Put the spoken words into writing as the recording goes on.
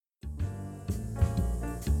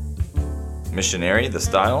Missionary, the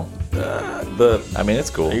style? I mean, it's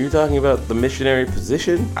cool. Are you talking about the missionary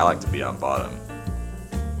position? I like to be on bottom.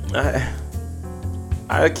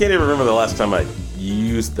 I can't even remember the last time I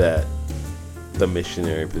used the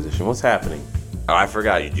missionary position. What's happening? Oh, I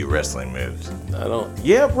forgot you do wrestling moves. I don't.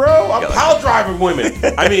 Yeah, bro. I'm pile driving women.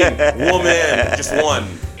 I mean, woman. Just one.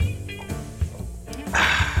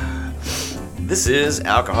 This is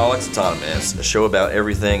Alcoholics Anonymous, a show about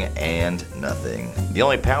everything and nothing. The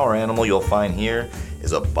only power animal you'll find here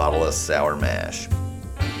is a bottle of sour mash.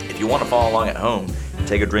 If you want to follow along at home,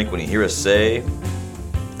 take a drink when you hear us say,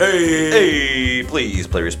 Hey! Please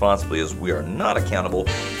play responsibly, as we are not accountable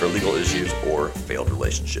for legal issues or failed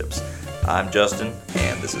relationships. I'm Justin,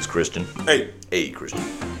 and this is Christian. Hey, Christian.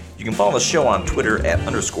 You can follow the show on Twitter at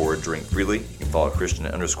 _drinkfreely. You can follow Christian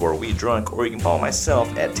at _wedrunk, or you can follow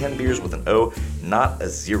myself at 10 beers with an O, not a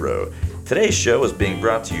 0. Today's show is being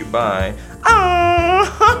brought to you by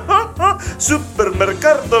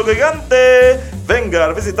Supermercado Gigante.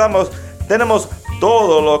 Venga, visitamos. Tenemos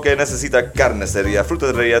todo lo que necesita: carnicería,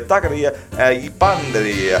 frutería, taquería y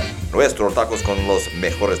panadería. Nuestros tacos con los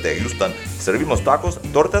mejores te gustan. Servimos tacos,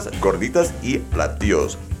 tortas, gorditas y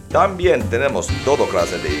platillos. También tenemos todo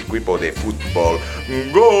clase de equipo de fútbol.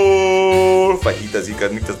 Gol, fajitas y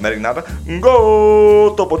carnitas marinadas.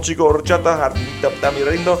 Gol, topo chico, horchata, jarnita,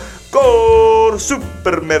 tamarindo. Gol,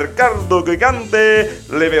 Supermercado Gigante.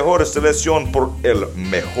 La mejor selección por el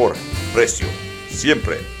mejor precio.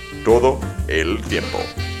 Siempre, todo el tiempo.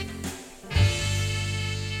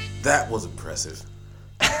 That was impressive.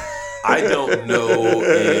 I don't know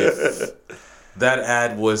if that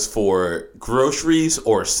ad was for groceries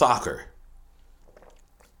or soccer.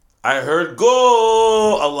 I heard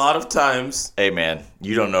 "go" a lot of times. Hey man,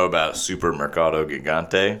 you don't know about Supermercado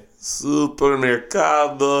Gigante?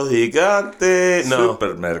 Supermercado Gigante. No.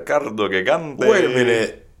 Supermercado Gigante. Wait a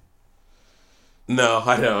minute. No,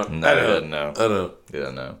 I don't. No, I you don't. didn't know. I don't. You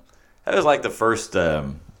didn't know. That was like the first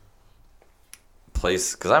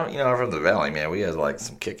place, because I'm from the Valley, man. We had like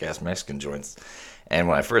some kick-ass Mexican joints, and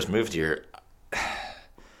when I first moved here,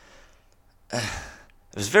 it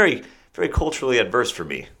was very, very culturally adverse for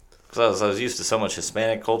me, because I was used to so much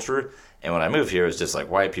Hispanic culture, and when I moved here, it was just like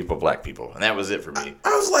white people, black people, and that was it for me. I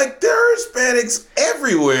was like, there are Hispanics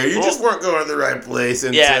everywhere. You just weren't going to the right place.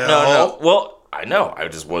 No. Well, I know. I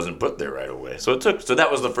just wasn't put there right away. So that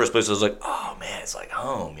was the first place I was like, oh man, it's like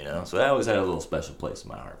home, So I always had a little special place in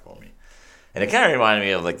my heart for me. And it kind of reminded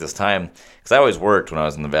me of like this time, because I always worked when I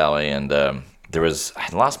was in the Valley, and I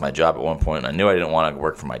had lost my job at one point, and I knew I didn't want to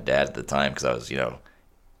work for my dad at the time, because I was,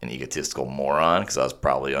 an egotistical moron, because I was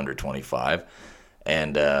probably under 25.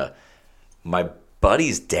 And my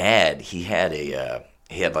buddy's dad, he had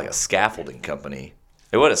like a scaffolding company.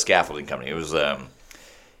 It wasn't a scaffolding company. It was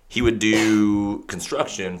he would do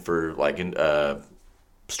construction for like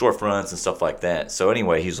storefronts and stuff like that. So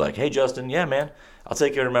anyway, he's like, hey, Justin, yeah, man, I'll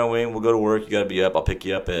take you under my wing. We'll go to work. You got to be up. I'll pick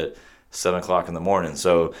you up at 7 o'clock in the morning.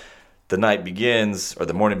 So the morning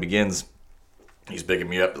begins. He's picking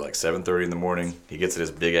me up at like 7:30 in the morning. He gets in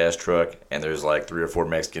his big-ass truck, and there's like 3 or 4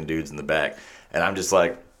 Mexican dudes in the back. And I'm just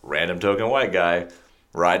like random token white guy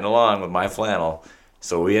riding along with my flannel.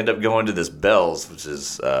 So we end up going to this Bell's, which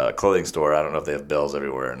is a clothing store. I don't know if they have Bell's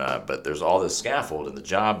everywhere or not, but there's all this scaffold, and the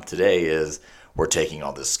job today is we're taking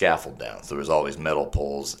all this scaffold down. So there's all these metal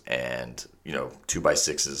poles and,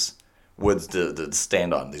 2x6s, woods to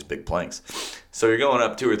stand on, these big planks. So you're going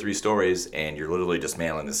up 2 or 3 stories, and you're literally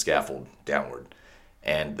dismantling the scaffold downward.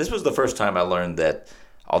 And this was the first time I learned that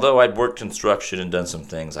although I'd worked construction and done some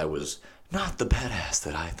things, I was not the badass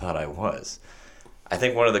that I thought I was. I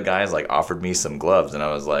think one of the guys offered me some gloves, and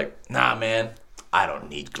I was like, nah, man, I don't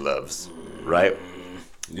need gloves, right?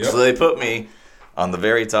 Yep. So they put me on the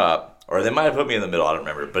very top, or they might have put me in the middle, I don't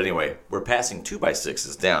remember. But anyway, we're passing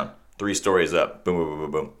 2x6s down, 3 stories up, boom, boom, boom,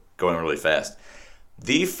 boom, boom, going really fast.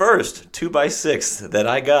 The first 2x6 that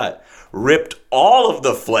I got ripped all of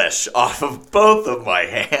the flesh off of both of my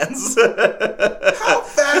hands. How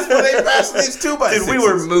fast were they passing these 2x6s? Dude, we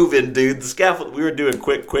were moving, dude. The scaffold, we were doing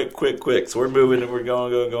quick. So we're moving and we're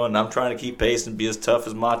going. And I'm trying to keep pace and be as tough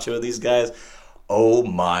as macho as these guys. Oh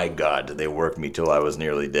my God, did they work me till I was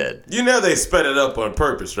nearly dead. They sped it up on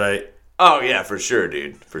purpose, right? Oh yeah, for sure,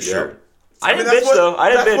 dude. For sure. I didn't bitch, though.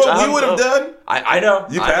 That's what we would have done. I know.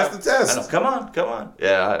 You passed the test. I know. Come on.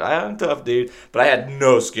 Yeah, I'm tough, dude. But I had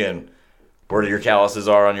no skin. Where your calluses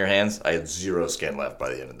are on your hands, I had 0 skin left by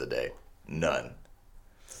the end of the day. None.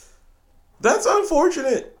 That's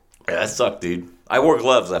unfortunate. Yeah, that sucked, dude. I wore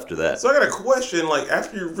gloves after that. So I got a question.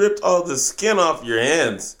 After you ripped all the skin off your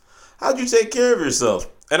hands, how'd you take care of yourself?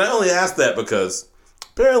 And I only ask that because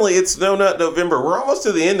apparently it's Snow Nut November. We're almost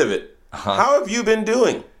to the end of it. How have you been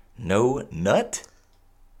doing? No nut?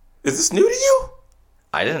 Is this new to you?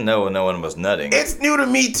 I didn't know no one was nutting. It's new to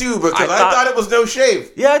me too because I thought it was no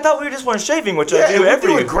shave. Yeah, I thought we just weren't shaving, which I do every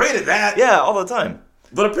doing great at that. Yeah, all the time.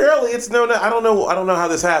 But apparently it's no nut. I don't know how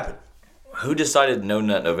this happened. Who decided No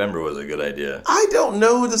Nut November was a good idea? I don't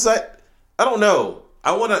know who decided. I don't know.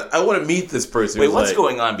 I wanna meet this person. Wait, what's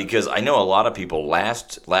going on? Because I know a lot of people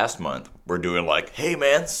last month were doing like, hey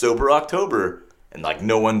man, sober October, and like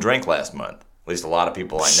no one drank last month. At least a lot of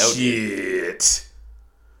people I know did. Shit.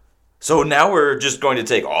 So now we're just going to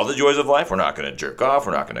take all the joys of life. We're not going to jerk off.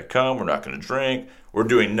 We're not going to come. We're not going to drink. We're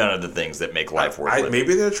doing none of the things that make life worth living.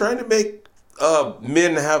 Maybe they're trying to make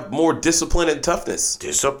men have more discipline and toughness.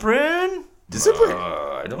 Discipline?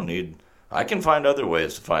 I can find other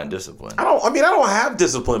ways to find discipline. I don't have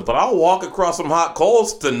discipline, but I'll walk across some hot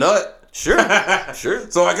coals to nut. Sure. Sure.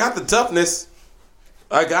 So I got the toughness.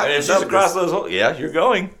 If she's across those holes, yeah, you're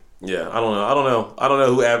going. Yeah, I don't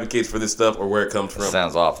know who advocates for this stuff or where it comes from.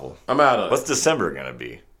 Sounds awful. I'm out of it. What's December going to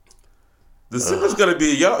be? December's going to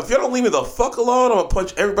be, y'all, if y'all don't leave me the fuck alone, I'm going to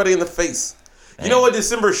punch everybody in the face. You know what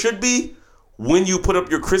December should be? When you put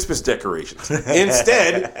up your Christmas decorations.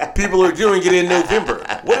 Instead, people are doing it in November.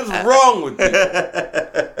 What is wrong with you?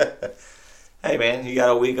 Hey, man, you got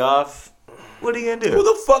a week off? What are you going to do? Who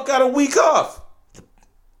the fuck got a week off?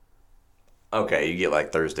 Okay, you get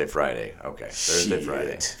like Thursday, Friday. Okay, Thursday, Shit.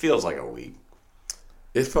 Friday. Feels like a week.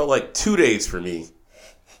 It felt like 2 days for me.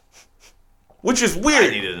 Which is weird. I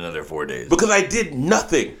needed another 4 days. Because I did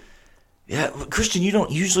nothing. Yeah, Christian, you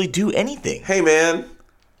don't usually do anything. Hey, man.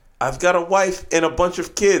 I've got a wife and a bunch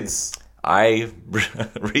of kids. I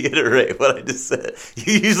reiterate what I just said.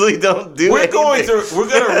 You usually don't do anything.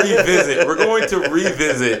 We're going to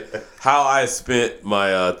revisit how I spent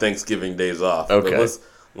my Thanksgiving days off. Okay. But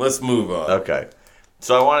let's move on. Okay.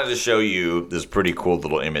 So I wanted to show you this pretty cool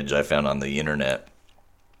little image I found on the internet.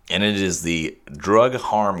 And it is the drug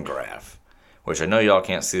harm graph, which I know y'all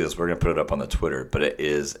can't see this. We're going to put it up on the Twitter. But it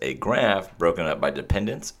is a graph broken up by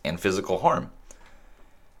dependence and physical harm.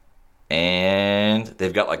 And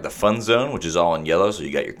they've got like the fun zone, which is all in yellow. So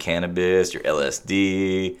you got your cannabis, your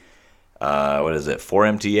LSD,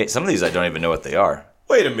 4-MTA. Some of these I don't even know what they are.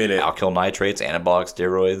 Wait a minute. Alkyl nitrates, anabolic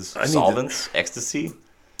steroids, solvents, ecstasy.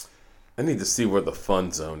 I need to see where the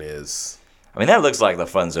fun zone is. I mean, that looks like the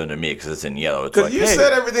fun zone to me because it's in yellow. Because you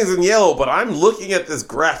said everything's in yellow, but I'm looking at this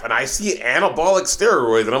graph and I see anabolic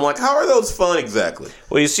steroids, and I'm like, how are those fun exactly?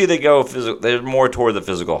 Well, you see, they're more toward the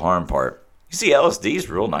physical harm part. You see, LSD is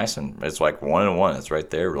real nice, and it's like 1-in-1. It's right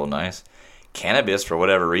there, real nice. Cannabis, for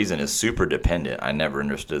whatever reason, is super dependent. I never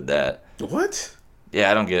understood that. What?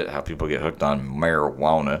 Yeah, I don't get how people get hooked on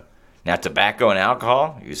marijuana. Now, tobacco and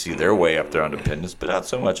alcohol, you see they're way up there on dependence, but not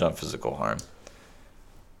so much on physical harm.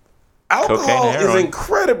 Alcohol is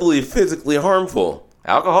incredibly physically harmful.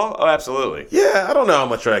 Alcohol? Oh, absolutely. Yeah, I don't know how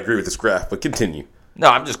much I agree with this graph, but continue. No,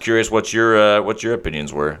 I'm just curious what your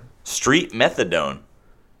opinions were. Street methadone.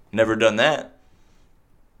 Never done that.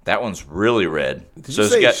 That one's really red. Did you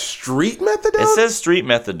say street methadone? It says street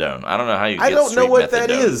methadone. I don't know how you get street methadone. I don't know what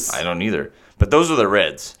that is. I don't either. But those are the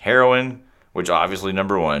reds. Heroin, which obviously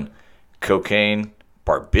number one. Cocaine,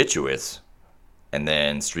 barbiturates, and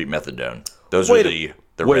then street methadone. Those are the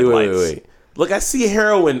red lights. Wait. Look, I see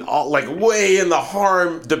heroin like way in the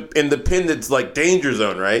harm independence like danger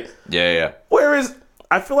zone, right? Yeah.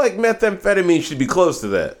 I feel like methamphetamine should be close to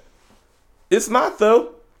that. It's not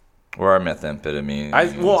though. Where are methamphetamine?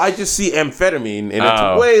 I just see amphetamine, and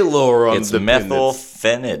it's way lower on it's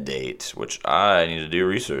methylphenidate, which I need to do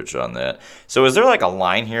research on that. So is there like a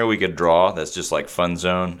line here we could draw that's just like fun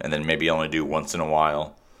zone, and then maybe only do once in a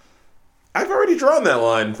while? I've already drawn that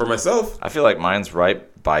line for myself. I feel like mine's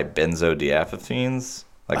right by benzodiazepines.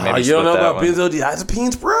 Like maybe you don't know about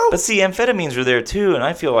benzodiazepines, bro? But see, amphetamines are there too, and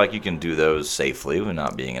I feel like you can do those safely with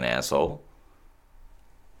not being an asshole.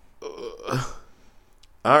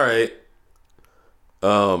 All right.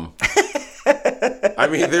 I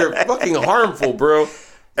mean, they're fucking harmful, bro.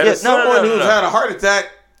 And as someone who's had a heart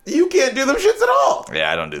attack, you can't do them shits at all.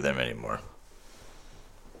 Yeah, I don't do them anymore.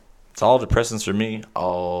 It's all depressants for me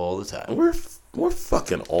all the time. We're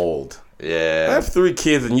fucking old. Yeah. I have 3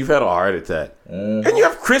 kids and you've had a heart attack. Mm-hmm. And you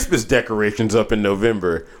have Christmas decorations up in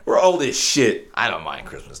November. We're old as shit. I don't mind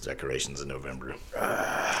Christmas decorations in November.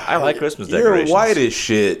 I like Christmas decorations. You're white as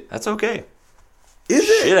shit. That's okay. Is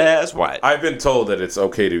it? Shit ass white. I've been told that it's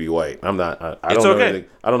okay to be white. I'm not. I don't know anything.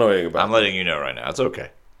 I don't know anything about it. I'm letting you know right now. It's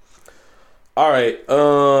okay. All right.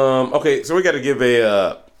 Okay, so we got to give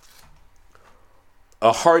a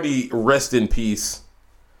hearty rest in peace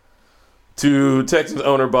to Texans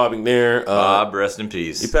owner Bob McNair. Bob, rest in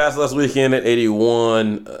peace. He passed last weekend at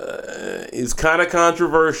 81. It's kind of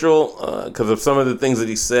controversial because of some of the things that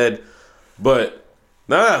he said. But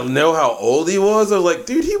now that I know how old he was, I was like,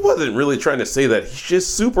 dude, he wasn't really trying to say that. He's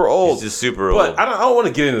just super old. He's just super old. But I don't want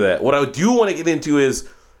to get into that. What I do want to get into is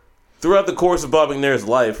throughout the course of Bob McNair's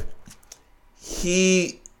life,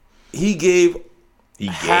 he gave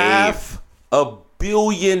 $500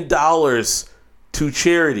 million to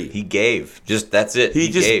charity. He gave. That's it. He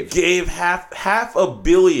just gave half a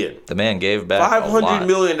billion. The man gave back $500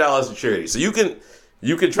 million to charity. So you can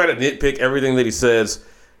try to nitpick everything that he says.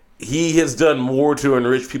 He has done more to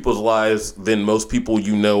enrich people's lives than most people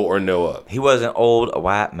you know or know of. He was an old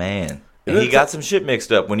white man. And he got some shit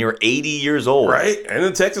mixed up when you were 80 years old. Right? And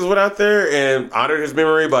then Texas went out there and honored his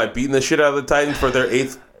memory by beating the shit out of the Titans for their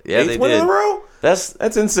eighth win in a row. That's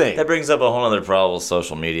insane. That brings up a whole other problem with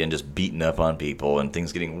social media and just beating up on people and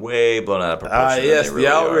things getting way blown out of proportion. Yes, really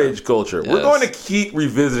the outrage culture. Yes. We're going to keep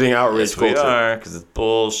revisiting outrage culture. We are, because it's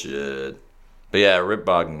bullshit. But yeah, Rip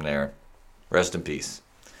Bob there. Rest in peace.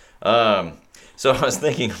 So I was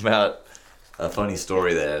thinking about a funny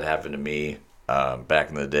story that had happened to me back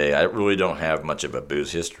in the day. I really don't have much of a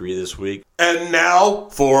booze history this week. And now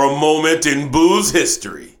for a moment in booze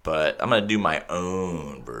history. But I'm going to do my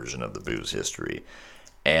own version of the booze history.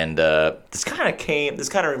 And this kind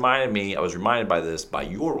of reminded me, I was reminded by this by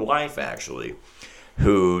your wife, actually,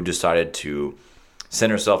 who decided to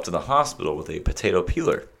send herself to the hospital with a potato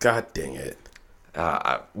peeler. God dang it.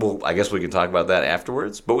 Well, I guess we can talk about that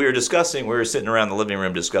afterwards. But we were sitting around the living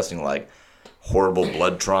room discussing, like, horrible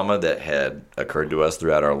blood trauma that had occurred to us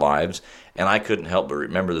throughout our lives. And I couldn't help but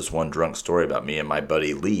remember this one drunk story about me and my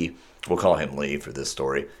buddy Lee. We'll call him Lee for this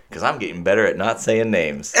story, because I'm getting better at not saying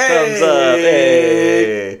names. Hey! Thumbs up.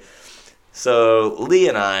 Hey! So Lee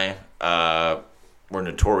and I were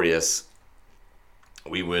notorious.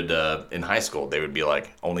 We would, in high school, they would be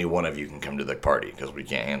like, only one of you can come to the party, because we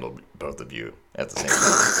can't handle both of you at the same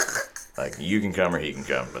time. Like, you can come or he can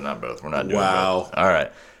come, but not both. We're not doing both. All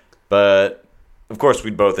right. But, of course,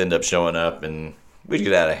 we'd both end up showing up, and we'd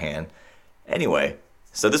get out of hand. Anyway,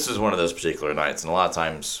 so this was one of those particular nights, and a lot of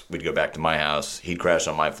times we'd go back to my house. He'd crash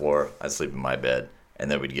on my floor. I'd sleep in my bed.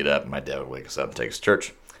 And then we'd get up, and my dad would wake us up and take us to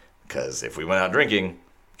church. Because if we went out drinking,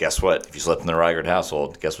 guess what? If you slept in the Reichert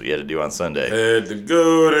household, guess what you had to do on Sunday? Had to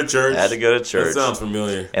go to church. That sounds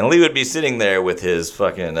familiar. And Lee would be sitting there with his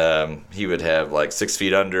fucking, he would have like 6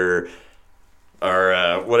 feet under,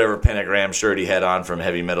 or whatever pentagram shirt he had on from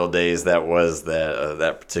Heavy Metal Days that was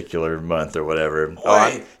that particular month or whatever.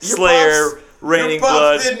 Wait, Slayer, Raining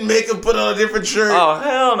Blood. Didn't make him put on a different shirt. Oh,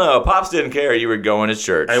 hell no. Pops didn't care. You were going to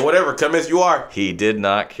church. Hey, whatever. Come as you are. He did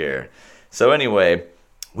not care. So anyway,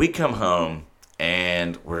 we come home,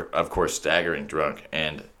 and we're, of course, staggering drunk.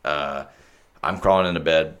 And I'm crawling into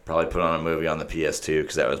bed, probably put on a movie on the PS2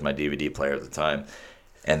 because that was my DVD player at the time.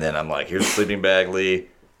 And then I'm like, here's a sleeping bag, Lee.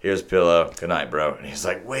 Here's a pillow. Good night, bro. And he's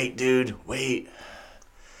like, wait, dude, wait.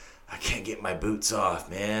 I can't get my boots off,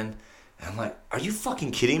 man. And I'm like, are you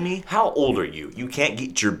fucking kidding me? How old are you? You can't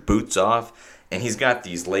get your boots off? And he's got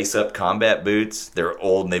these lace-up combat boots. They're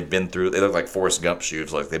old and they look like Forrest Gump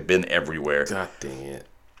shoes. Like they've been everywhere. God dang it.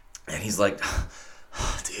 And he's like,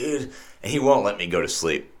 dude. And he won't let me go to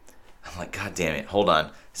sleep. I'm like, God damn it. Hold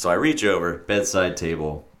on. So I reach over, bedside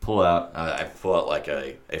table, I pull out like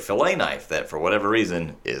a fillet knife that for whatever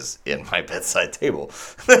reason is in my bedside table.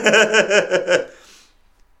 I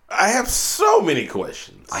have so many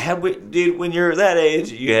questions. Dude, when you're that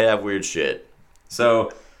age, you have weird shit.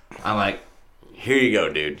 So I'm like, here you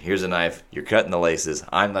go, dude. Here's a knife. You're cutting the laces.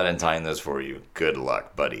 I'm not untying this for you. Good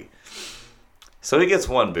luck, buddy. So he gets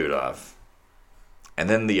one boot off, and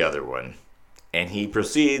then the other one. And he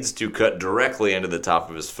proceeds to cut directly into the top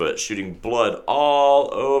of his foot, shooting blood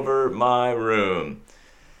all over my room.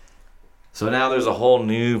 So now there's a whole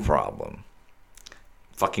new problem.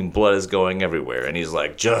 Fucking blood is going everywhere. And he's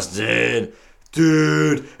like, Justin,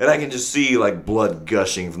 dude. And I can just see like blood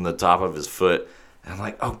gushing from the top of his foot. And I'm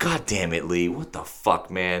like, oh, God damn it, Lee. What the fuck,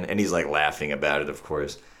 man? And he's like laughing about it, of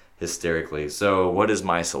course, hysterically. So what is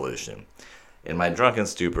my solution? In my drunken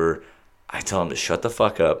stupor, I tell him to shut the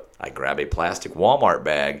fuck up. I grab a plastic Walmart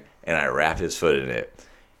bag, and I wrap his foot in it.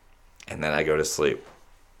 And then I go to sleep.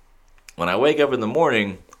 When I wake up in the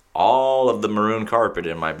morning, all of the maroon carpet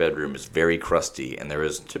in my bedroom is very crusty, and there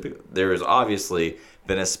has obviously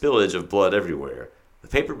been a spillage of blood everywhere.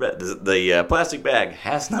 The plastic bag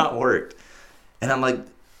has not worked. And I'm like,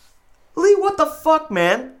 Lee, what the fuck,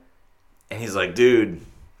 man? And he's like, dude,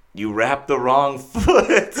 you wrapped the wrong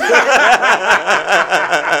foot.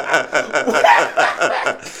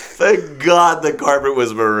 Thank God the carpet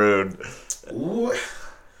was maroon.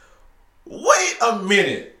 Wait a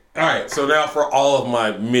minute. All right, so now for all of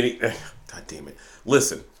my God damn it.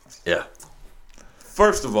 Listen. Yeah.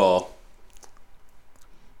 First of all,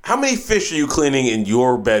 how many fish are you cleaning in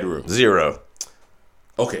your bedroom? 0.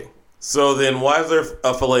 Okay. So then why is there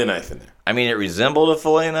a fillet knife in there? I mean, it resembled a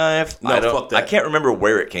fillet knife. No, fuck that. I can't remember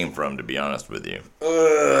where it came from, to be honest with you.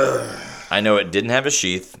 I know it didn't have a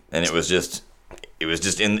sheath, and it was just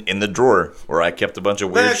in the drawer where I kept a bunch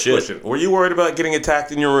of weird Next shit. question. Were you worried about getting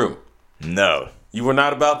attacked in your room? No. You were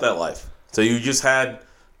not about that life. So you just had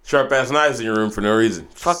sharp-ass knives in your room for no reason.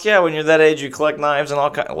 Fuck yeah, when you're that age, you collect knives and all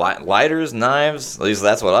kinds lighters, knives. At least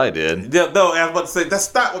that's what I did. Yeah, no, I was about to say,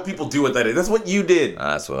 that's not what people do at that age. That's what you did.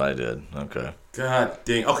 That's what I did. Okay. God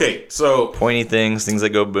dang. Okay, so Pointy things that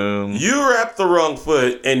go boom. you wrapped the wrong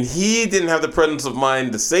foot, and he didn't have the presence of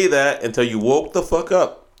mind to say that until you woke the fuck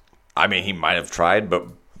up. I mean, he might have tried, but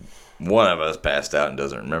one of us passed out and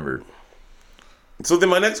doesn't remember. So then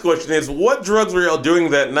my next question is, what drugs were y'all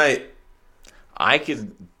doing that night? I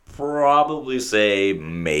could probably say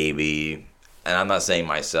maybe, and I'm not saying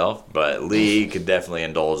myself, but Lee could definitely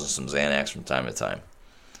indulge in some Xanax from time to time.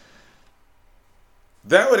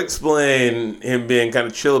 That would explain him being kind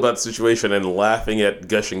of chill about the situation and laughing at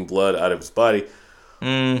gushing blood out of his body.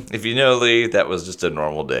 If you know Lee, that was just a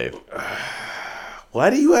normal day. Why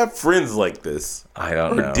do you have friends like this? I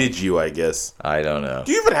don't know. Or did you, I guess? I don't know.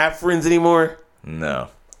 Do you even have friends anymore? No.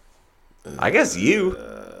 I guess you.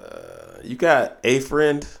 You got a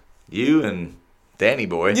friend? You and Danny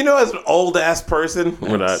boy. You know, as an old-ass person,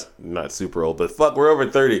 we're not super old, but fuck, we're over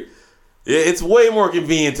 30. It's way more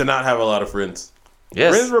convenient to not have a lot of friends.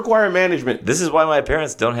 Yes. Friends require management. This is why my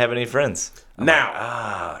parents don't have any friends.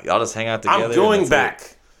 Now, y'all just hang out together. I'm going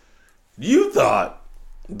back. You thought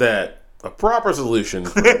that a proper solution,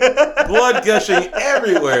 blood gushing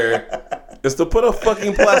everywhere, is to put a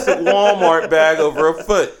fucking plastic Walmart bag over a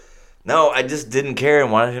foot. No, I just didn't care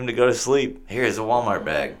and wanted him to go to sleep. Here's a Walmart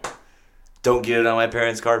bag. Don't get it on my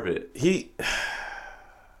parents' carpet.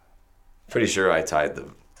 Pretty sure I tied the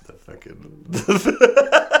fucking...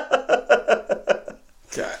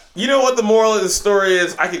 God. You know what the moral of the story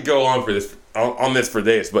is? I could go on on this for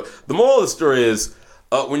days, but the moral of the story is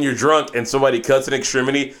when you're drunk and somebody cuts an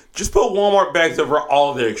extremity, just put Walmart bags over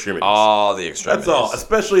all their extremities. All the extremities. That's all,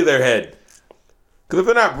 especially their head. Because if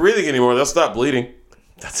they're not breathing anymore, they'll stop bleeding.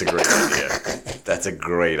 That's a great idea. That's a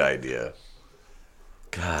great idea.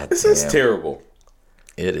 God This is terrible.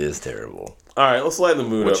 It is terrible. All right, let's lighten the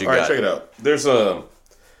mood up. All right, check it out.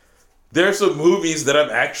 There's some movies that I'm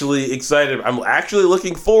actually excited. I'm actually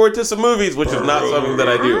looking forward to some movies, which is not something that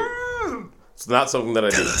I do. It's not something that I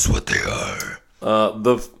do. Tell us what they are.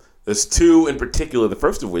 There's 2 in particular. The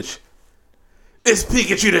first of which is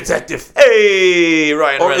Pikachu Detective. Hey,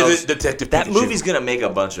 Ryan Reynolds. Or is it Detective Pikachu? That movie's going to make a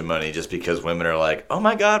bunch of money just because women are like, oh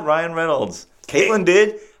my God, Ryan Reynolds. Caitlyn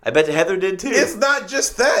did. I bet Heather did too. It's not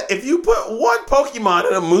just that. If you put one Pokemon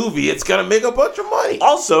in a movie, it's going to make a bunch of money.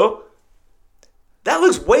 Also, that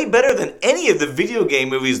looks way better than any of the video game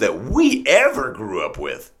movies that we ever grew up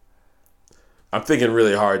with. I'm thinking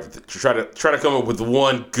really hard to try to come up with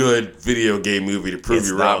one good video game movie to prove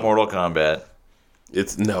you wrong. It's not Mortal Kombat.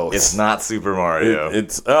 It's not Super Mario.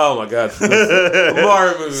 It's oh my God. The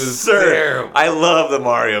Mario movie is terrible. I love the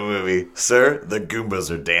Mario movie. Sir, the Goombas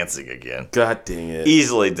are dancing again. God dang it.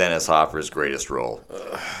 Easily Dennis Hopper's greatest role.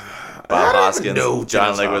 Bob Hoskins,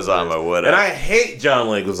 John Leguizamo, whatever. And I hate John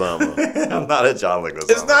Leguizamo. I'm not a John Leguizamo.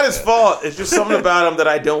 It's not his fault. It's just something about him that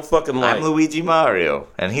I don't fucking like. I'm Luigi Mario,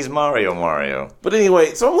 and he's Mario. But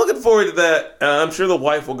anyway, so I'm looking forward to that. I'm sure the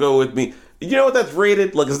wife will go with me. You know what that's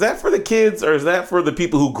rated? Like, is that for the kids or is that for the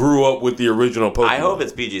people who grew up with the original Pokemon? I hope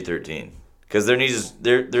it's PG-13 because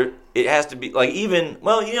it has to be like even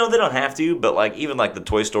they don't have to, but like even like the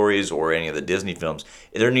Toy Stories or any of the Disney films,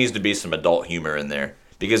 there needs to be some adult humor in there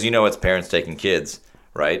because it's parents taking kids,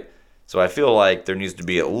 right? So I feel like there needs to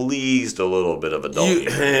be at least a little bit of adult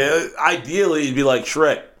humor. Ideally, it'd be like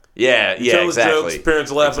Shrek. Yeah, exactly. Jokes,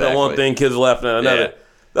 parents are laughing at one thing, kids are laughing at another. Yeah.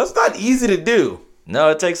 That's not easy to do.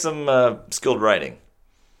 No, it takes some skilled writing.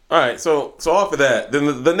 All right, so off of that,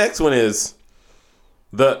 then the next one is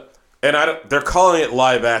they're calling it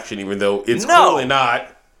live action, even though it's clearly not.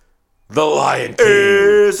 The Lion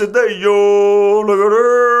King.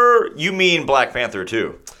 You mean Black Panther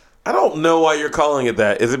 2? I don't know why you're calling it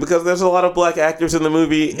that. Is it because there's a lot of black actors in the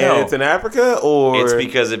movie and it's in Africa, or it's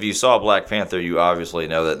because if you saw Black Panther, you obviously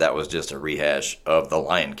know that was just a rehash of The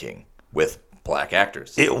Lion King with black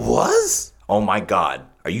actors. It was? Oh my God.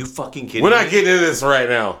 Are you fucking kidding me? We're not getting into this right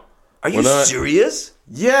now. Are you serious?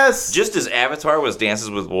 Yes. Just as Avatar was Dances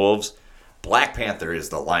with Wolves, Black Panther is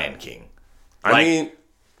the Lion King. I mean,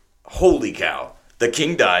 holy cow. The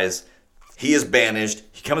king dies. He is banished.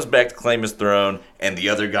 He comes back to claim his throne, and the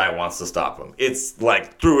other guy wants to stop him. It's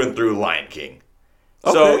like through and through Lion King.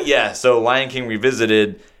 Okay. So Lion King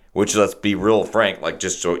Revisited, which, let's be real frank, like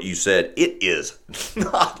just what you said, it is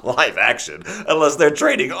not live action unless they're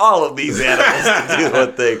training all of these animals to do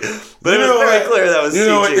one thing. But it was very clear that was CG. You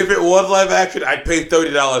know what? If it was live action, I'd pay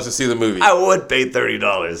 $30 to see the movie. I would pay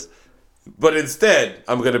 $30. But instead,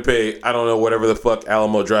 I'm going to pay, I don't know, whatever the fuck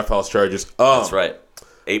Alamo Drafthouse charges. That's right.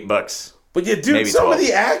 $8. But yeah, dude, some of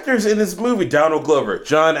the actors in this movie, Donald Glover,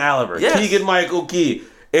 John Oliver, Keegan-Michael Key,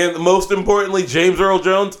 and most importantly, James Earl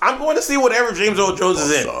Jones. I'm going to see whatever James Earl Jones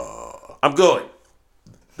is in. I'm going.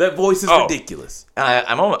 That voice is ridiculous. I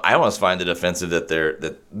almost find it offensive that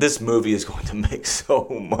this movie is going to make so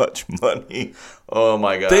much money. Oh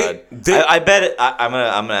my god! I bet it. I'm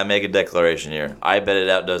gonna make a declaration here. I bet it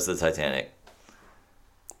outdoes the Titanic.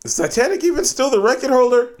 Is Titanic even still the record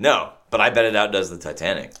holder? No, but I bet it outdoes the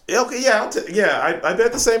Titanic. Okay, yeah, I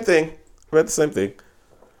bet the same thing.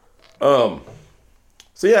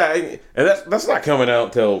 So yeah, and that's not coming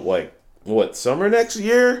out till like what, summer next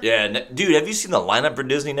year? Yeah, dude, have you seen the lineup for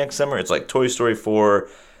Disney next summer? It's like Toy Story 4,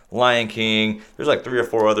 Lion King. There's like 3 or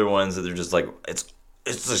 4 other ones that they're just like it's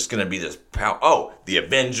just gonna be this power. Oh, the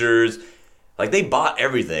Avengers. Like they bought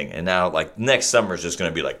everything, and now like next summer is just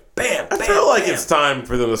gonna be like bam. I feel like it's time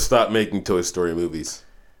for them to stop making Toy Story movies.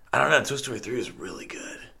 I don't know. Toy Story 3 is really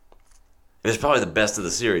good. It's probably the best of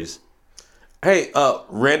the series. Hey,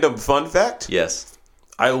 random fun fact. Yes.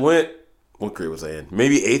 I went, what grade was I in?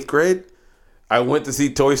 Maybe 8th grade. I went to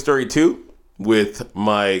see Toy Story 2 with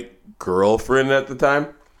my girlfriend at the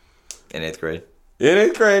time. In 8th grade? In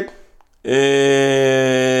 8th grade.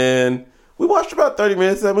 And we watched about 30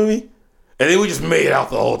 minutes of that movie. And then we just made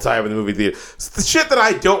out the whole time in the movie theater. It's the shit that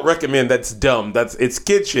I don't recommend. That's dumb. It's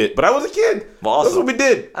kid shit. But I was a kid. Well, also, that's what we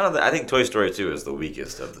did. I think Toy Story 2 is the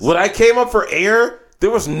weakest of the When I came up for air,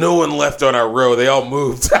 there was no one left on our row. They all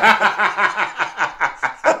moved.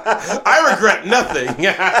 I regret nothing.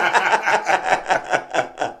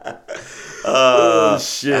 Oh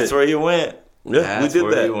shit! That's where you went. Yeah, we did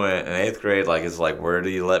that. You went in 8th grade. Like it's like, where do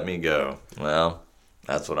you let me go? Well,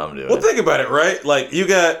 that's what I'm doing. Well, think about it, right? Like you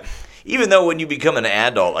got. Even though when you become an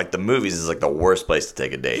adult, like the movies is like the worst place to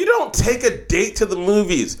take a date. You don't take a date to the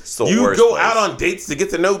movies. You go out on dates to get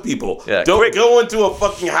to know people. Yeah, don't go into a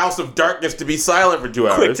fucking house of darkness to be silent for 2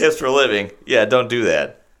 hours. Quick tips for a living. Yeah, don't do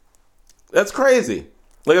that. That's crazy.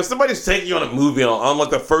 Like if somebody's taking you on a movie on like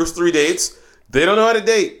the first 3 dates, they don't know how to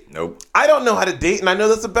date. Nope. I don't know how to date, and I know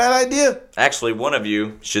that's a bad idea. Actually, one of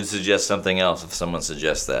you should suggest something else if someone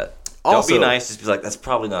suggests that. Don't be nice. Just be like, that's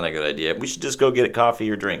probably not a good idea. We should just go get coffee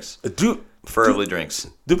or drinks. Preferably drinks.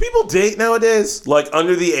 Do people date nowadays? Like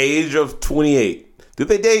under the age of 28? Do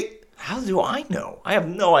they date? How do I know? I have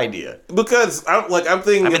no idea. Because I'm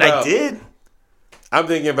thinking. I did. I'm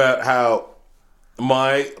thinking about how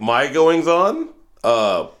my goings on,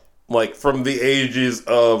 like from the ages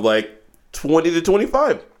of like 20 to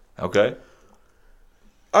 25. Okay.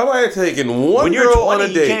 I might have taken one when girl you're 20, on a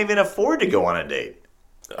date. You can't even afford to go on a date.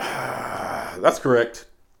 That's correct.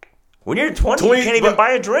 When you're 20, you can't even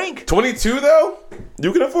buy a drink. 22, though,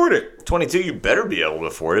 you can afford it. 22, you better be able to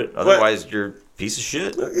afford it. Otherwise, you're a piece of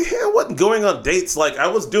shit. Yeah, I wasn't going on dates. Like, I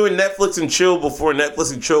was doing Netflix and chill before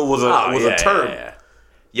Netflix and chill was a term. Yeah.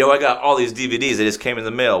 Yo, I got all these DVDs. They just came in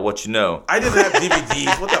the mail. What you know? I didn't have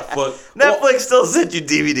DVDs. What the fuck? Netflix still sent you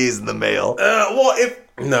DVDs in the mail. I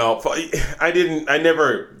didn't. I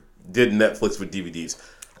never did Netflix with DVDs.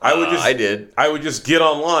 I did. I would just get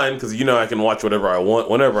online because I can watch whatever I want,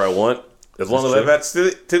 whenever I want, as long as I have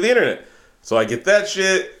access to the internet. So I get that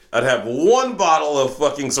shit. I'd have one bottle of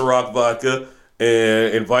fucking Ciroc vodka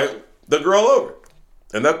and invite the girl over,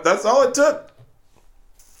 and that's all it took.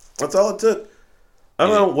 That's all it took. I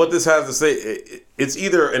don't know what this has to say. It's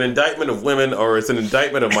either an indictment of women or it's an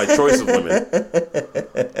indictment of my choice of women.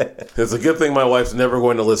 It's a good thing my wife's never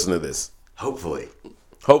going to listen to this. Hopefully.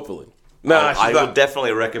 Nah, I would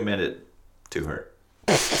definitely recommend it to her.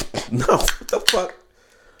 No, what the fuck?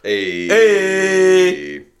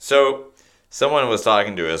 Hey. So, someone was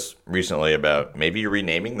talking to us recently about maybe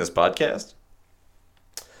renaming this podcast.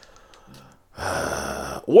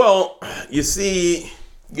 Well, you see,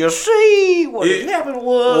 what happened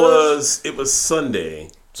was it was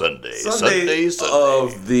Sunday of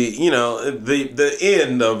the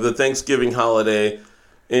end of the Thanksgiving holiday.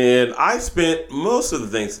 And I spent most of the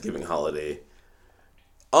Thanksgiving holiday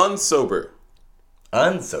unsober.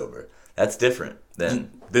 Unsober? That's different than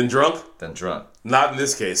drunk? Than drunk. Not in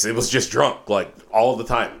this case. It was just drunk, like, all the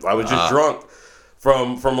time. I was just drunk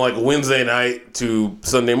from like Wednesday night to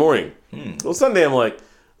Sunday morning. Well, Sunday I'm like,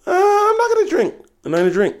 I'm not going to drink. I'm not going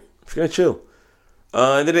to drink. Just gonna chill.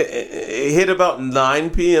 And then it hit about 9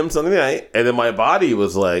 p.m. Sunday night, and then my body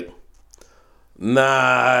was like,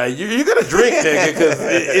 nah, you're gonna drink, nigga, because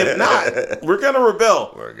if not, we're gonna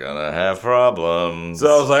rebel. We're gonna have problems. So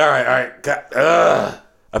I was like, all right, God,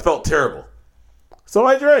 I felt terrible. So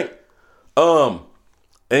I drank. And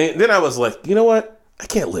then I was like, you know what? I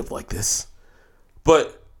can't live like this.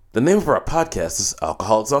 But the name of our podcast is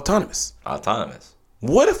Alcoholics Autonomous. Autonomous.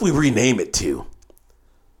 What if we rename it to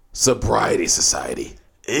Sobriety Society?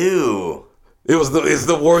 Ew. It's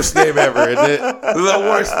the worst name ever, isn't it? The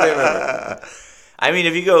worst name ever. I mean,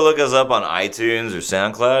 if you go look us up on iTunes or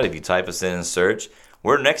SoundCloud, if you type us in and search,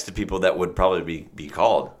 we're next to people that would probably be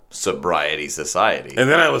called Sobriety Society. And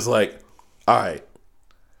then I was like, all right,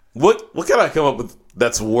 what can I come up with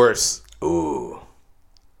that's worse? Ooh.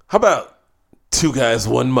 How about 2 guys,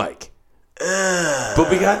 1 mic? But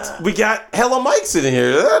we got hella mics in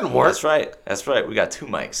here. That doesn't work. That's right. We got 2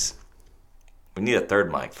 mics. We need a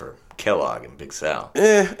 3rd mic for Kellogg and Big Sal.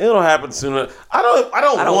 It'll happen sooner. I don't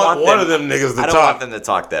want one of them niggas to talk. I don't want them to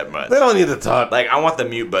talk that much. They don't need to talk. Like, I want the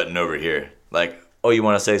mute button over here. Like, oh, you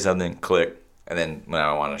want to say something? Click. And then when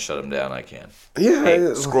I want to shut them down, I can. Yeah.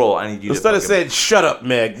 Hey, scroll. I need you instead to of saying, shut up,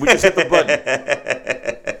 Meg, we just hit the button.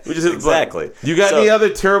 Exactly. You got any other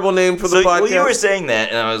terrible name for the podcast? Well, you were saying that,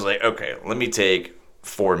 and I was like, okay, let me take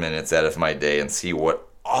 4 minutes out of my day and see what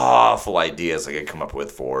awful ideas I could come up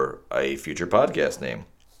with for a future podcast name.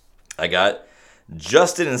 I got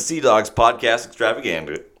Justin and Sea Dog's Podcast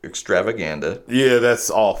Extravaganza. Yeah, that's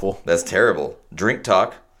awful. That's terrible. Drink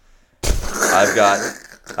Talk. I've got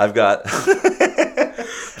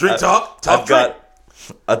Drink Talk. I've got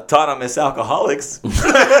Autonomous Alcoholics.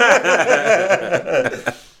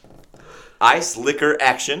 Ice Liquor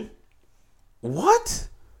Action. What?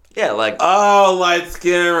 Yeah, like light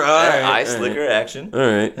skin. All right, Ice Liquor Action. All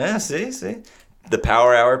right. Yeah, see. The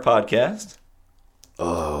Power Hour Podcast.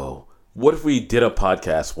 Oh, what if we did a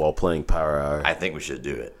podcast while playing Power Hour? I think we should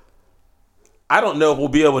do it. I don't know if we'll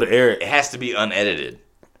be able to air it. It has to be unedited.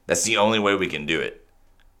 That's the only way we can do it.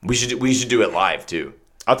 We should do it live too.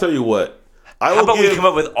 I'll tell you what. How about we come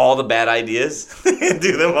up with all the bad ideas and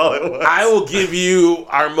do them all at once? I will give you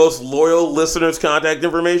our most loyal listeners' contact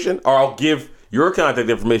information, or I'll give your contact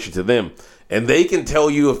information to them, and they can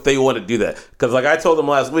tell you if they want to do that. Because like I told them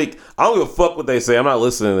last week, I don't give a fuck what they say. I'm not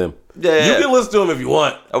listening to them. Yeah. You can listen to them if you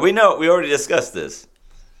want. Oh, we know. We already discussed this.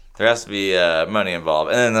 There has to be money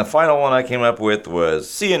involved. And then the final one I came up with was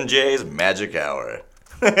C&J's Magic Hour.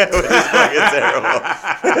 Which is fucking terrible.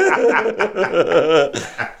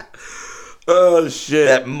 Oh shit!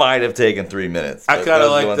 That might have taken 3 minutes. I kind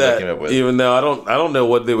of like that, came up with. even though I don't know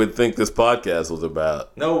what they would think this podcast was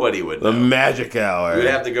about. Nobody would The know. Magic Hour. We'd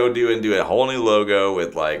have to go do a whole new logo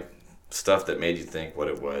with like stuff that made you think what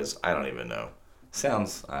it was. I don't even know.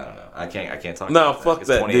 Sounds, I don't know. I can't talk. No, about fuck It's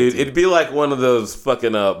that, dude. It'd be like one of those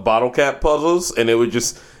fucking bottle cap puzzles, and it would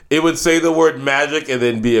say the word magic and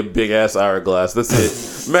then be a big ass hourglass.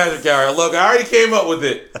 That's it. Magic Hour. Look, I already came up with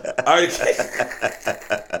it.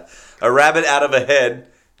 A rabbit out of a head,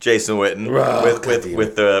 Jason Witten, Oh,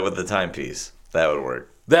 with the timepiece. That would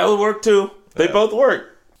work. That would work too. They both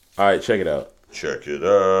work. All right, check it out. Check it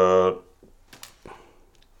out.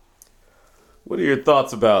 What are your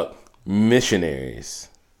thoughts about missionaries?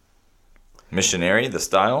 Missionary, the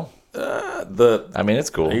style? I mean, it's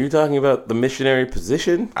cool. Are you talking about the missionary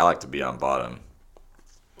position? I like to be on bottom.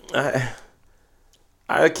 I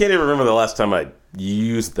can't even remember the last time I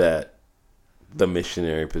used the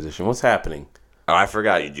missionary position. What's happening? Oh, I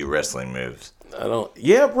forgot you do wrestling moves. I don't.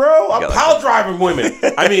 Yeah, bro. I'm pile driving women.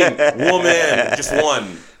 I mean, woman. Just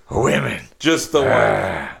one. Women. Just the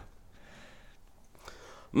one.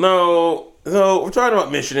 No, we're talking about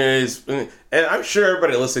missionaries, and I'm sure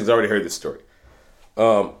everybody listening's already heard this story.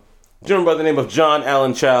 Gentleman by the name of John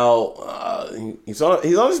Allen Chow. He's on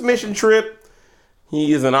his mission trip.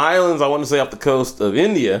 He is in islands, I want to say, off the coast of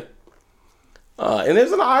India. And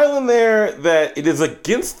there's an island there that it is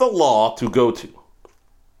against the law to go to.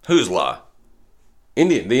 Whose law? The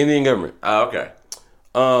Indian government. Oh, okay.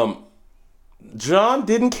 John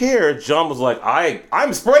didn't care. John was like,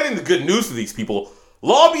 I'm spreading the good news to these people.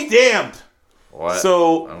 Law be damned. What?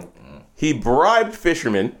 So he bribed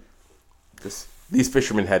fishermen. These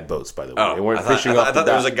fishermen had boats, by the way. Oh, They weren't fishing off I thought the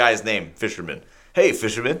there was dock. a guy's name, Fisherman. Hey,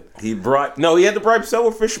 Fisherman. He had to bribe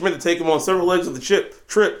several fishermen to take him on several legs of the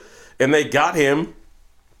trip, and they got him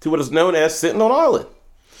to what is known as Sentinel Island.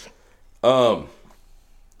 So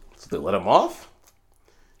they let him off.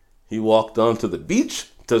 He walked onto the beach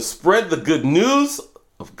to spread the good news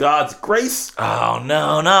of God's grace. Oh,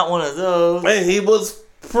 no, not one of those. And he was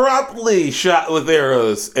promptly shot with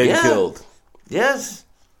arrows and killed. Yes.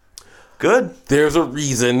 Good. There's a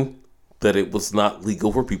reason that it was not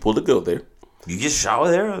legal for people to go there. You get shot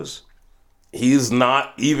with arrows. He's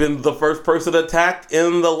not even the first person attacked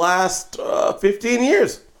in the last 15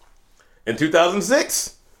 years. In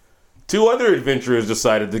 2006, 2 other adventurers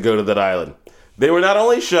decided to go to that island. They were not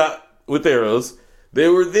only shot with arrows, they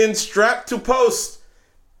were then strapped to posts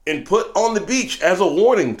and put on the beach as a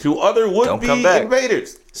warning to other would-be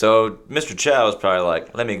invaders. So Mr. Chow was probably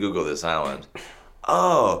like, let me Google this island.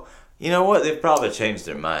 Oh, you know what? They've probably changed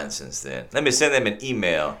their mind since then. Let me send them an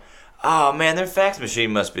email. Oh, man, their fax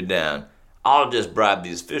machine must be down. I'll just bribe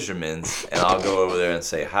these fishermen, and I'll go over there and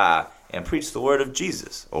say hi and preach the word of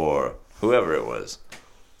Jesus, or whoever it was.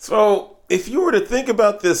 So, if you were to think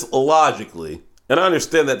about this logically, and I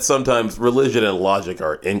understand that sometimes religion and logic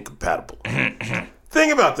are incompatible.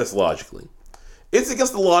 Think about this logically. It's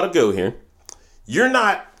against the law to go here. You're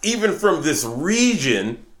not even from this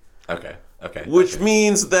region. Okay. Which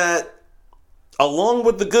means that, along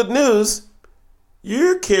with the good news,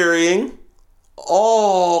 you're carrying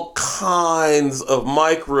all kinds of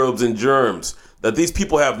microbes and germs that these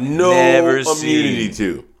people have no immunity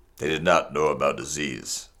to. They did not know about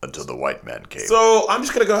disease until the white man came. So, I'm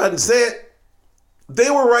just going to go ahead and say it. They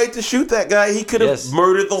were right to shoot that guy. He could have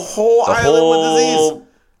murdered the whole island with disease.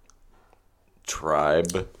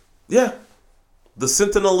 Tribe. Yeah. The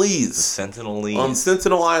Sentinelese. On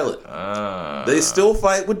Sentinel Island. They still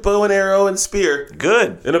fight with bow and arrow and spear.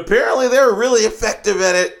 Good. And apparently they're really effective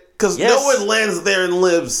at it because no one lands there and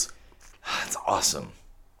lives. That's awesome.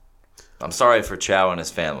 I'm sorry for Chow and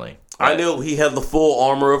his family. I know he had the full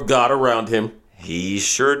armor of God around him. He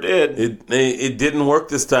sure did. It didn't work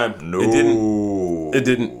this time. No. It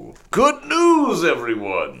didn't. Good news,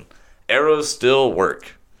 everyone. Arrows still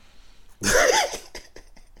work.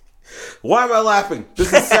 Why am I laughing?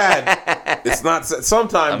 This is sad. It's not sad.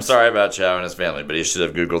 Sometimes I'm sorry about Chow and his family, but he should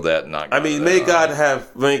have Googled that and not. I mean, may God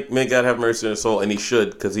have mercy on his soul, and he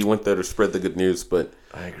should, because he went there to spread the good news. But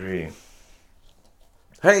I agree.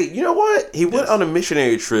 Hey, you know what? He went on a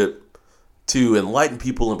missionary trip to enlighten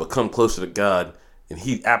people and become closer to God, and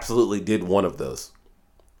he absolutely did one of those.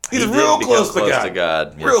 He's real close to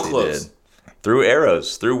God. Yes, real close. Did. Through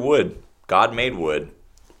arrows, through wood. God made wood.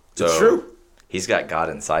 So it's true. He's got God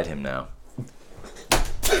inside him now.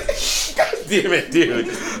 God damn it, dude.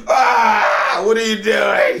 What are you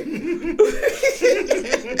doing?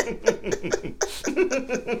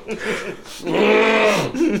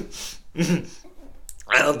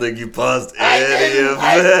 I don't think you paused any of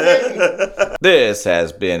that. This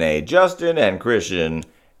has been a Justin and Christian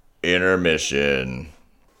intermission.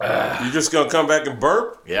 You just gonna come back and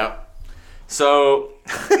burp? Yep. So,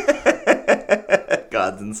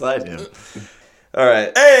 God's inside him. All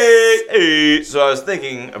right. Hey. So I was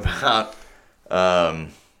thinking about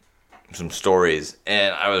some stories,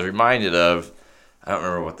 and I was reminded of, I don't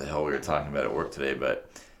remember what the hell we were talking about at work today,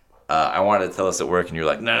 but I wanted to tell us at work, and you were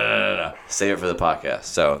like, no, save it for the podcast.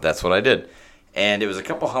 So that's what I did. And it was a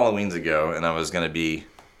couple Halloweens ago, and I was going to be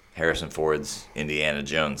Harrison Ford's Indiana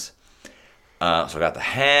Jones. So I got the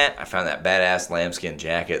hat. I found that badass lambskin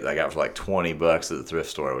jacket that I got for like $20 at the thrift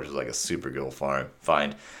store, which is like a super good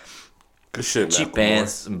find. Good shit, cheap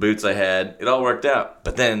pants, some boots I had. It all worked out.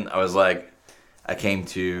 But then I was like, I came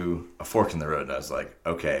to a fork in the road, and I was like,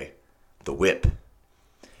 okay, the whip.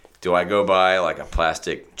 Do I go buy like a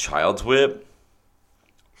plastic child's whip,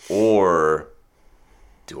 or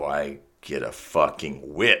do I get a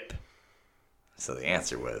fucking whip? So the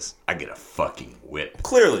answer was, I get a fucking whip.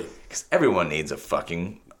 Clearly. Because everyone needs a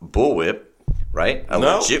fucking bullwhip, right? A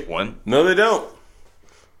legit one. No, they don't.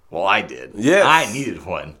 Well, I did. Yes. I needed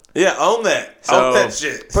one. Yeah, own that. So, own that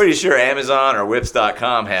shit. Pretty sure Amazon or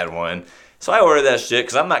Whips.com had one. So I ordered that shit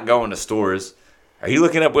because I'm not going to stores. Are you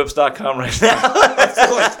looking up Whips.com right now?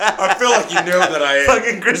 I feel like you know that I am.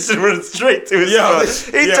 Fucking Christian went straight to his phone.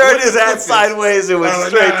 He turned his hat sideways and went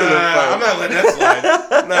straight to the phone. I'm not letting that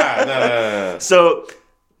slide. Nah. So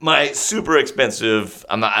my super expensive,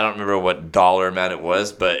 I don't remember what dollar amount it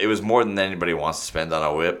was, but it was more than anybody wants to spend on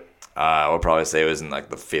a whip. I would probably say it was in like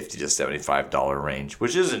the $50 to $75 range,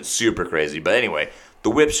 which isn't super crazy. But anyway, the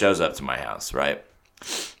whip shows up to my house, right?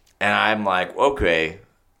 And I'm like, okay,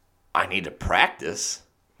 I need to practice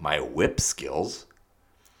my whip skills.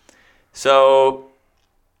 So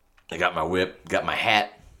I got my whip, got my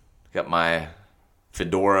hat, got my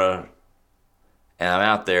fedora, and I'm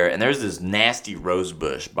out there. And there's this nasty rose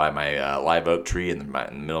bush by my live oak tree in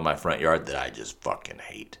the middle of my front yard that I just fucking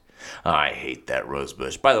hate. I hate that rose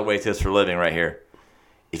bush. By the way, tips for living right here.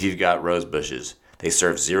 If you've got rose bushes, they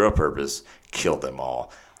serve zero purpose. Kill them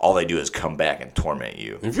all. All they do is come back and torment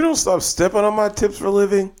you. If you don't stop stepping on my tips for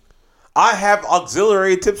living, I have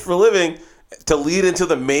auxiliary tips for living to lead into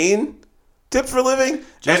the main tips for living.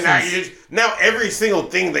 And now every single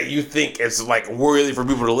thing that you think is like worthy for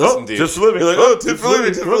people to listen to. Just living. You're like, tips for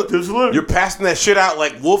living, tips for living. You're passing that shit out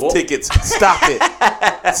like wolf tickets. Stop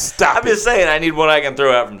it. Stop I'm just saying, I need one I can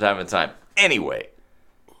throw out from time to time. Anyway,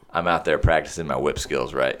 I'm out there practicing my whip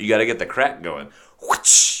skills, right? You got to get the crack going.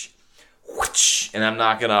 Whoosh, whoosh, and I'm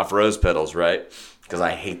knocking off rose petals, right? Because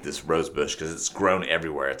I hate this rose bush because it's grown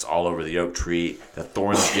everywhere. It's all over the oak tree. The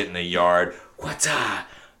thorns get in the yard. Whatcha?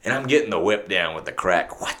 And I'm getting the whip down with the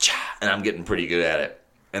crack. Whatcha? And I'm getting pretty good at it.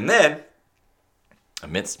 And then,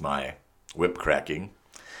 amidst my whip cracking,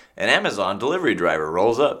 an Amazon delivery driver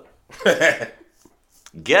rolls up.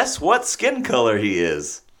 Guess what skin color he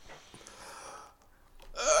is?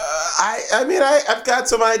 I've got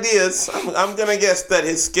some ideas. I'm gonna guess that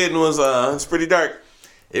his skin was pretty dark.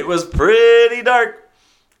 It was pretty dark.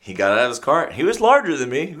 He got out of his car. He was larger than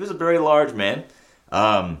me. He was a very large man.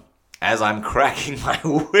 As I'm cracking my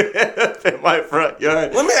whip in my front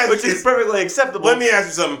yard, which is perfectly acceptable. Let me ask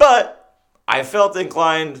you something. But I felt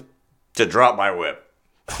inclined to drop my whip.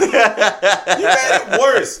 You made it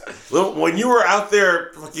worse. When you were out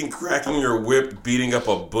there fucking cracking your whip, beating up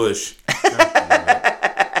a bush,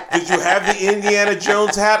 did you have the Indiana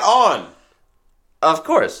Jones hat on? Of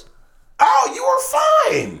course. Oh, you were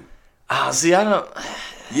fine. Oh, see, I don't...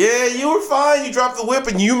 Yeah, you were fine. You dropped the whip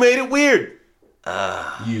and you made it weird.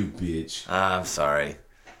 You bitch. I'm sorry.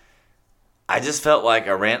 I just felt like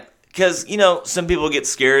I ran... Because, some people get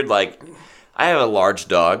scared. Like, I have a large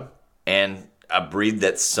dog and a breed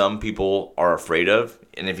that some people are afraid of.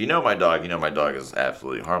 And if you know my dog, my dog is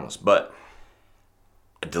absolutely harmless. But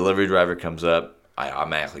a delivery driver comes up, I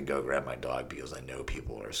automatically go grab my dog because I know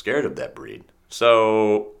people are scared of that breed.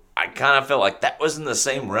 So I kind of felt like that was in the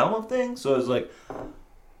same realm of things. So I was like,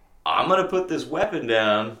 I'm going to put this weapon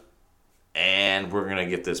down and we're going to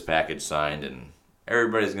get this package signed and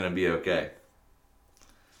everybody's going to be okay.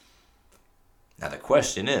 Now the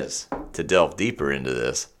question is, to delve deeper into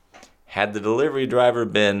this, had the delivery driver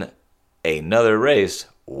been another race,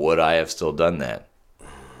 would I have still done that?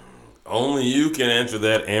 Only you can answer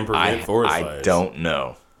that and prevent forest fires. I don't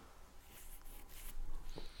know.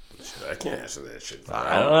 I can't answer that shit.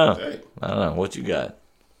 I don't know. What you got?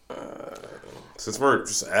 Since we're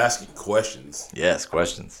just asking questions. Yes,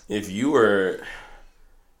 questions. If you were,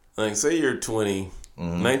 like, say you're 20,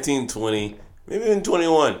 19, 20, maybe even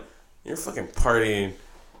 21, you're fucking partying,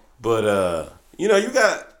 but, you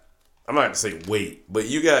got, I'm not going to say wait, but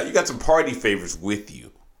you got some party favors with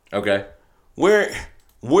you. Okay. Where,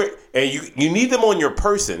 and you need them on your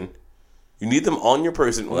person. You need them on your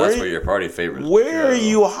person. Well, that's where your party favors Where are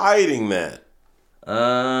you hiding that?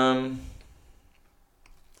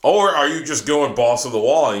 Or are you just going balls to the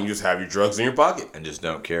wall and you just have your drugs in your pocket? And just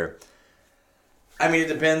don't care. I mean, it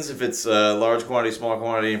depends if it's large quantity, small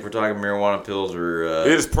quantity, if we're talking marijuana pills or... it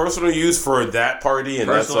is personal use for that party and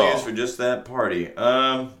that's all. Personal use for just that party.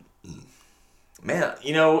 Man,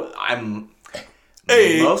 I'm...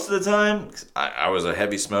 Hey. Most of the time, I was a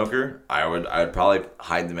heavy smoker. I would probably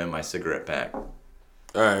hide them in my cigarette pack. All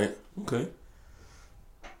right. Okay.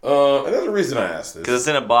 Another reason I asked this. Because it's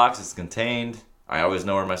in a box. It's contained. I always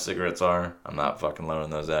know where my cigarettes are. I'm not fucking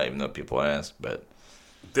loaning those out, even though people ask. But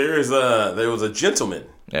there was a gentleman.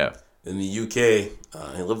 Yeah. In the UK.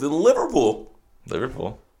 He lived in Liverpool.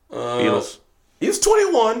 Beatles. He was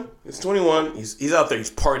 21. He's out there.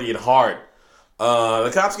 He's partying hard.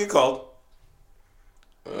 The cops get called.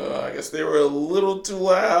 I guess they were a little too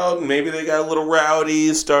loud. Maybe they got a little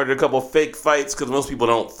rowdy. Started a couple fake fights because most people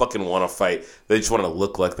don't fucking want to fight. They just want to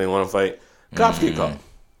look like they want to fight. Cops get called.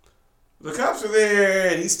 The cops are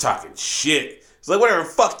there and he's talking shit. He's like, whatever,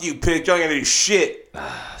 fuck you, pig. You ain't gonna do shit.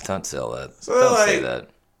 Don't tell that. So don't say that.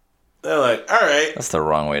 They're like, all right. That's the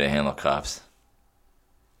wrong way to handle cops.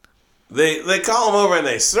 They call him over and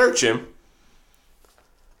they search him.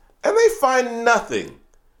 And they find nothing.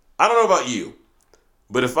 I don't know about you.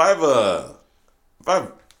 But if I've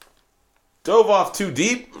dove off too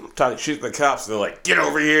deep, I'm talking shit to the cops, and they're like, get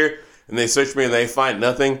over here. And they search me and they find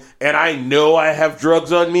nothing. And I know I have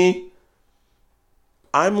drugs on me.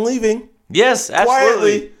 I'm leaving. Yes,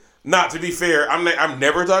 absolutely. Quietly. Not to be fair, I'm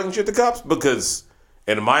never talking shit to cops because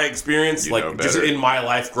in my experience, just in my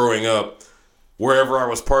life growing up, wherever I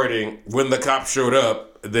was partying, when the cops showed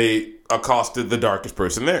up, they accosted the darkest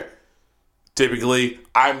person there. Typically,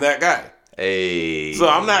 I'm that guy. Hey. So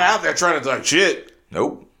I'm not out there trying to talk shit.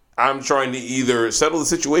 Nope. I'm trying to either settle the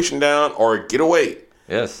situation down or get away.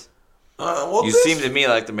 Yes. You seem to me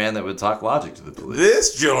like the man that would talk logic to the police.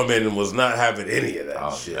 This gentleman was not having any of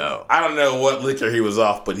that shit. No. I don't know what liquor he was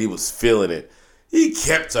off, but he was feeling it. He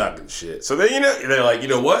kept talking shit. So then, they're like, you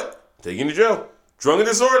know what? Take him to jail. Drunk and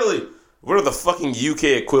disorderly. Whatever the fucking UK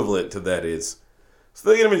equivalent to that is. So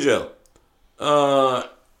they get him in jail.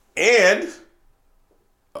 And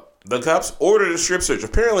the cops ordered a strip search.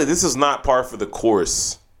 Apparently, this is not par for the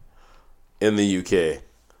course in the UK.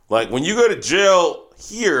 Like, when you go to jail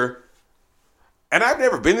here, and I've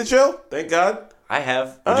never been to jail, thank God. I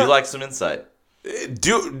have. Would you like some insight?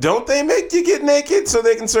 Don't they make you get naked so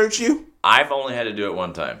they can search you? I've only had to do it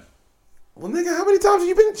one time. Well, nigga, how many times have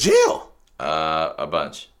you been in jail? A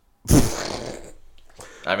bunch.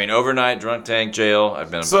 I mean, overnight drunk tank jail.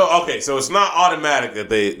 I've been. So it's not automatic that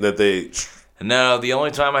they. No, the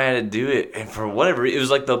only time I had to do it, and for whatever, it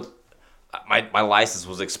was like my license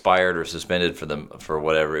was expired or suspended for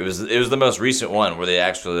whatever. It was the most recent one where they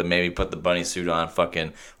actually made me put the bunny suit on,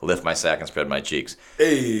 fucking lift my sack and spread my cheeks.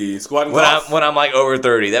 Hey, squat and when I'm like over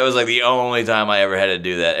 30, that was like the only time I ever had to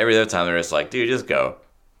do that. Every other time they're just like, dude, just go,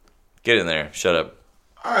 get in there, shut up.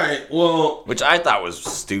 All right, well, which I thought was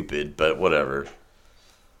stupid, but whatever.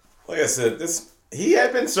 Like I said, he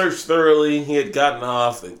had been searched thoroughly. He had gotten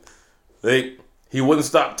off. He wouldn't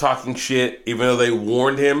stop talking shit, even though they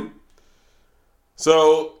warned him.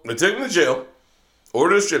 So they took him to jail,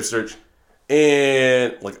 ordered a strip search,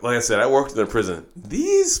 and like I said, I worked in a prison.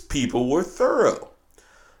 These people were thorough.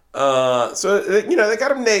 So they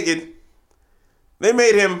got him naked. They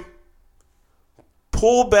made him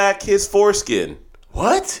pull back his foreskin.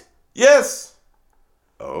 What? Yes.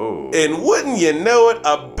 Oh. And wouldn't you know it,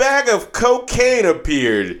 a bag of cocaine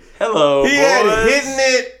appeared. Hello, He had hidden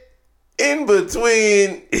it in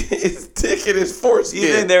between his dick and his foreskin.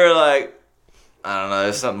 You think they were like, I don't know,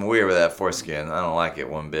 there's something weird with that foreskin. I don't like it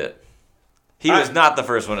one bit. He was not the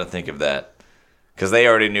first one to think of that, because they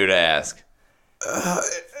already knew to ask. I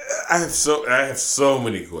have so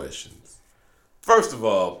many questions. First of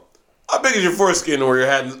all, how big is your foreskin where you're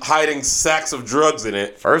hiding sacks of drugs in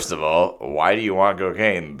it? First of all, why do you want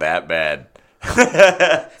cocaine that bad?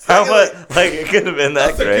 How much? Like, it could have been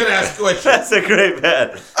that great. That's a good ass question. That's a great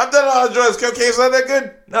bet. I've done a lot of drugs. Cocaine's not that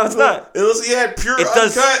good. No, it's not. Unless he had pure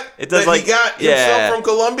uncut. It does that like he got himself from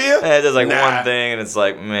Colombia. Yeah, it does like one thing, and it's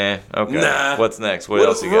like, meh. Okay. Nah. What's next? What else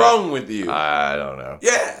What's you got? wrong with you? I don't know.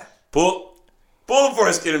 Yeah. Pull the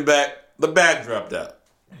foreskin back. The bag dropped out.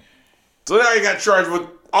 So now you got charged with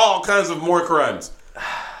all kinds of more crimes.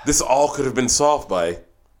 This all could have been solved by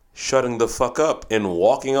shutting the fuck up and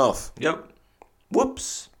walking off. Yep.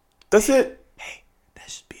 Whoops. That's it. Hey, that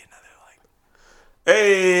should be another like.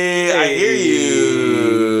 Hey, I hear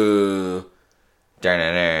you.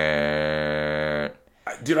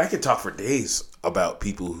 Dude, I could talk for days about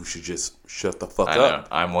people who should just shut the fuck up.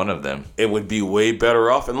 I'm one of them. It would be way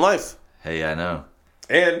better off in life. Hey, I know.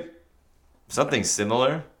 And something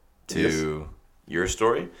similar to your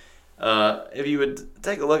story. If you would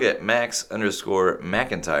take a look at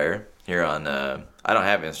Max_McIntyre here on, I don't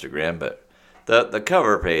have Instagram, but the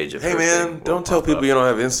cover page of Hey man, don't tell people you don't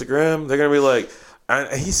have Instagram. They're gonna be like,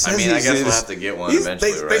 he says. I mean, I guess we'll have to get one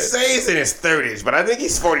eventually, right? They say he's in his 30s, but I think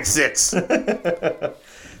he's 46.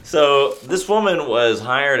 So this woman was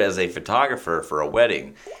hired as a photographer for a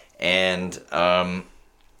wedding, and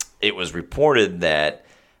it was reported that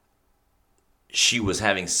she was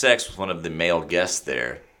having sex with one of the male guests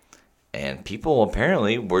there, and people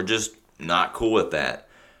apparently were just not cool with that.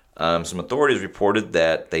 Some authorities reported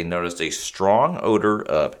that they noticed a strong odor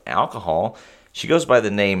of alcohol. She goes by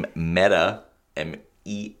the name Mehta,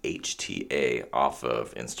 Mehta, off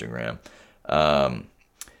of Instagram.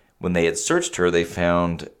 When they had searched her, they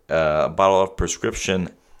found a bottle of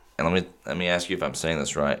prescription, and let me ask you if I'm saying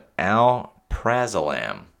this right,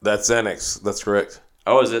 alprazolam. That's Xanax. That's correct.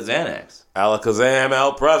 Oh, is it Xanax? Alakazam,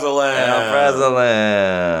 alprazolam.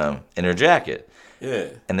 Alprazolam in her jacket. Yeah.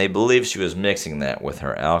 And they believe she was mixing that with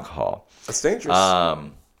her alcohol. That's dangerous.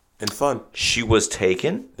 And fun. She was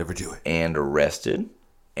taken. Never do it. And arrested.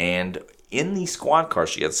 And in the squad car,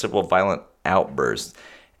 she had several violent outbursts.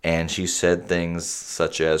 And she said things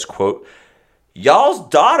such as, quote, y'all's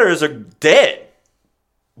daughters are dead.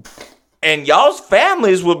 And y'all's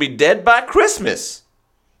families will be dead by Christmas.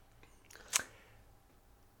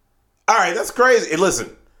 All right, that's crazy. And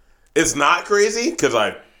listen, it's not crazy because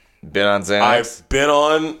I've been on Xanax. I've been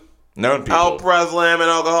on alprazolam and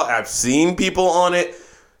alcohol. I've seen people on it.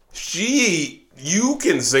 You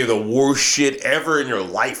can say the worst shit ever in your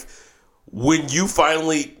life. When you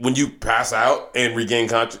pass out and regain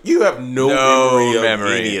consciousness, you have no memory of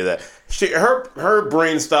any of that. Her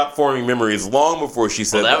brain stopped forming memories long before she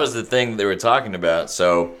said that. Well, that was the thing they were talking about.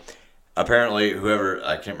 So apparently,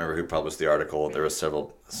 I can't remember who published the article. There were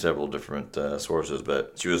several different sources,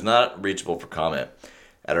 but she was not reachable for comment.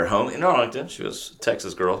 at her home in Arlington. She was a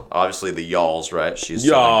Texas girl. Obviously, the y'alls, right? She's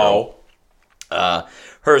Y'all.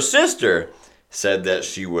 Her sister said that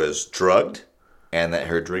she was drugged and that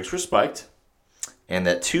her drinks were spiked and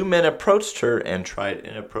that 2 men approached her and tried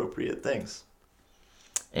inappropriate things.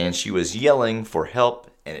 And she was yelling for help,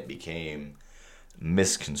 and it became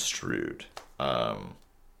misconstrued.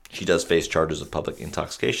 She does face charges of public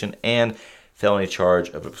intoxication and felony charge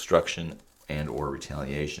of obstruction and or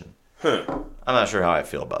retaliation. I'm not sure how I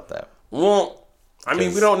feel about that. Well, I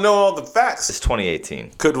mean, we don't know all the facts. It's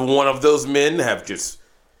 2018. Could one of those men have just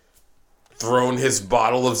thrown his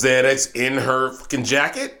bottle of Xanax in her fucking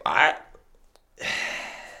jacket?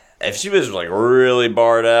 If she was like really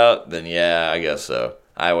barred out, then yeah, I guess so.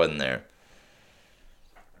 I wasn't there.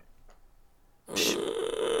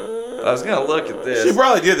 I was gonna look at this. She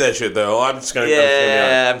probably did that shit though. I'm just gonna.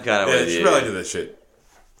 Yeah, I'm kind of with you. She probably did that shit.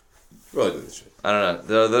 I don't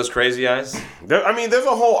know. Those crazy eyes. There's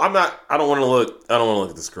a whole. I don't want to look. I don't want to look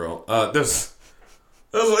at this girl.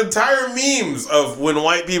 There's entire memes of when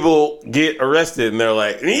white people get arrested and they're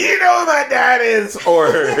like, "You know who my dad is," or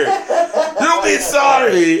 "You'll be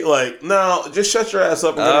sorry." Like, no, just shut your ass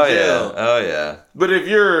up and go to jail. Oh yeah. But if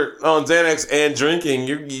you're on Xanax and drinking,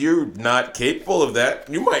 you're not capable of that.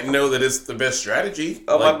 You might know that it's the best strategy.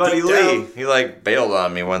 Oh, like, my buddy deep Lee, down. he like bailed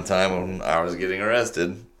on me one time when I was getting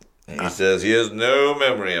arrested. And he says he has no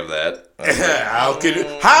memory of that. How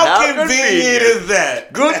convenient is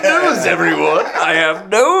that? Good news, everyone. I have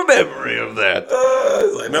no memory of that.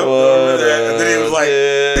 It's like, no, don't remember that. And then he was like,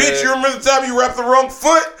 bitch, you remember the time you wrapped the wrong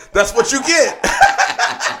foot? That's what you get.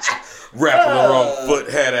 Wrapping the wrong foot,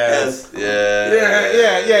 head ass.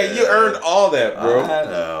 Yeah. You earned all that, bro. I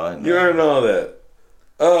know. You earned all that.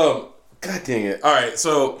 God dang it. All right,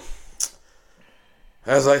 so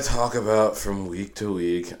as I talk about from week to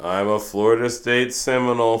week, I'm a Florida State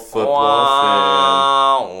Seminole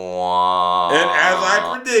football fan. And as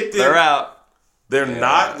I predicted, they're out. They're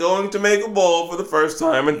not going to make a bowl for the first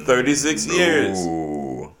time in 36 years.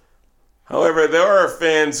 However, there are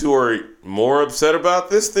fans who are more upset about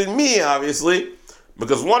this than me, obviously,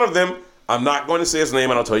 because one of them, I'm not going to say his name,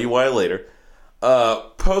 and I'll tell you why later,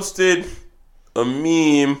 posted a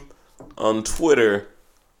meme on Twitter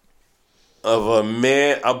of a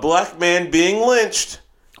black man being lynched.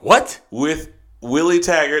 What? With Willie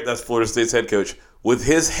Taggart, that's Florida State's head coach, with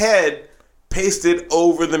his head pasted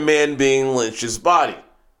over the man being lynched's body.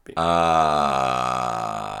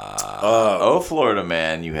 Florida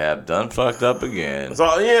man, you have done fucked up again.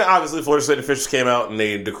 So, yeah, obviously Florida State officials came out and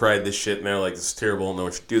they decried this shit, and they're like, this is terrible, no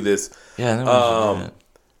one should do this. Yeah,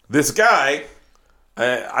 this guy,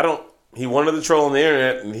 he wanted to troll on the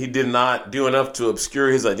internet, and he did not do enough to obscure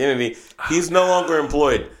his identity. He's no longer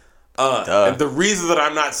employed. And the reason that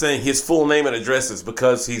I'm not saying his full name and address is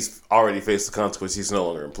because he's already faced the consequence. He's no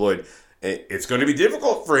longer employed. It's going to be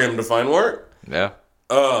difficult for him to find work. Yeah.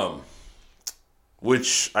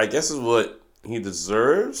 Which I guess is what he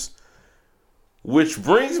deserves. Which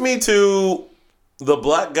brings me to the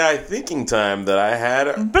black guy thinking time that I had.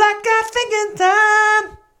 Black guy thinking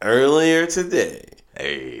time. Earlier today.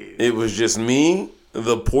 Hey. It was just me,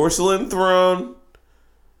 the porcelain throne,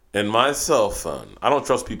 and my cell phone. I don't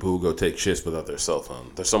trust people who go take shits without their cell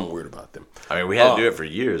phone. There's something weird about them. I mean, we had to do it for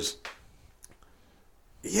years.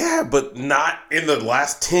 Yeah, but not in the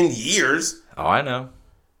last 10 years. Oh, I know.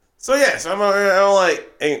 So, yes, I'm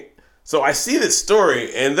like... So I see this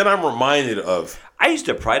story, and then I'm reminded of... I used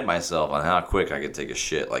to pride myself on how quick I could take a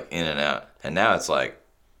shit, like, in and out. And now it's like...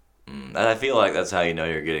 and I feel like that's how you know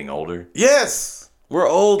you're getting older. Yes! We're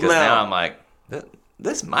old now. Because now I'm like,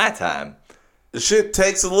 this is my time. The shit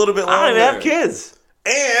takes a little bit longer. I don't even have kids.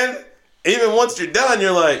 And even once you're done,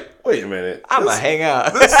 you're like, wait a minute. I'm going to hang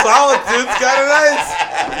out. This solitude's kind of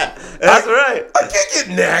nice. That's right. I can't get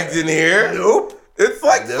nagged in here. Nope. It's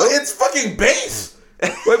like, it's fucking base.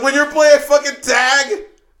 Like when you're playing fucking tag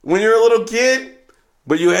when you're a little kid,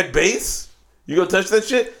 but you had base, you go touch that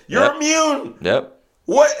shit, you're immune. Yep.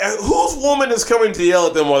 What? Whose woman is coming to yell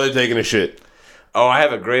at them while they're taking a shit? Oh, I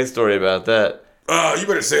have a great story about that. Oh, you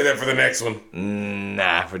better say that for the next one.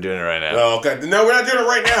 Nah, we're doing it right now. Oh, okay. No, we're not doing it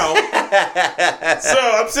right now. So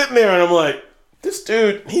I'm sitting there and I'm like, this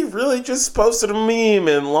dude, he really just posted a meme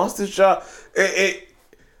and lost his job.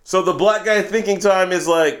 So the black guy thinking time is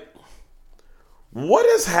like, what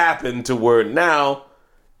has happened to where now,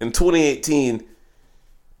 in 2018,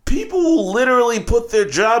 people will literally put their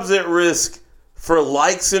jobs at risk for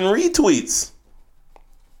likes and retweets?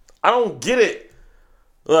 I don't get it.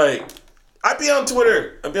 Like, I'd be on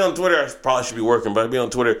Twitter. I probably should be working, but I'd be on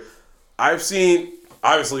Twitter. I've seen,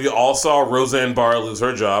 obviously, we all saw Roseanne Barr lose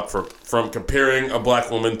her job from comparing a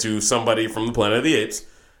black woman to somebody from the Planet of the Apes.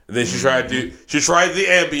 And then she tried the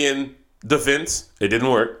Ambien defense. It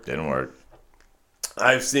didn't work. Didn't work.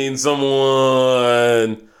 I've seen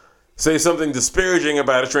someone say something disparaging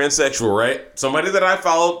about a transsexual, right? Somebody that I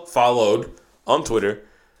followed on Twitter.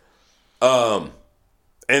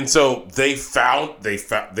 And so they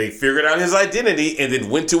figured out his identity and then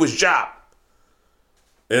went to his job.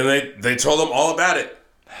 And they told him all about it.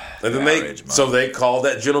 And then they called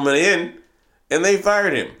that gentleman in and they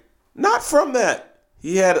fired him. Not from that.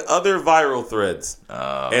 He had other viral threads.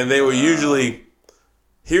 And they were usually,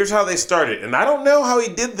 here's how they started. And I don't know how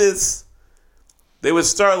he did this. They would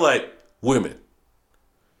start like, women,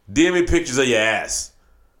 DM me pictures of your ass.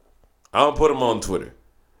 I don't put them on Twitter.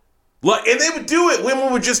 Like, and they would do it.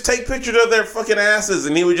 Women would just take pictures of their fucking asses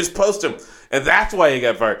and he would just post them. And that's why he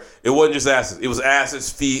got fired. It wasn't just asses. It was asses,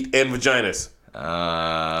 feet, and vaginas.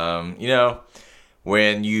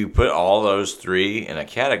 When you put all those three in a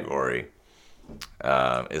category,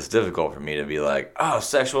 it's difficult for me to be like, oh,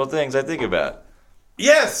 sexual things I think about.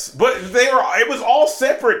 Yes, but it was all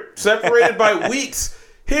separated by weeks.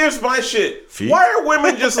 Here's my shit. Feet? Why are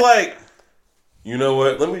women just like, you know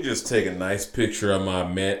what? Let me just take a nice picture of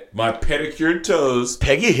my pedicured toes.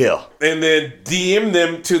 Peggy Hill. And then DM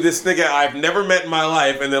them to this nigga I've never met in my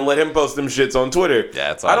life and then let him post them shits on Twitter.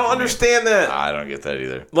 Yeah, I don't understand that. I don't get that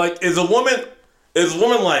either. Like, is a woman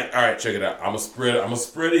like, all right, check it out. I'm a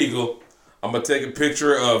spread eagle. I'm going to take a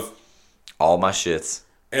picture of all my shits.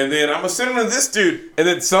 And then I'm going to send them to this dude. And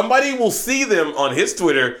then somebody will see them on his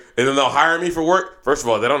Twitter and then they'll hire me for work. First of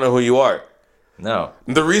all, they don't know who you are. No.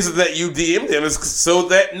 The reason that you DM'd him is so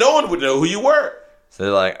that no one would know who you were. So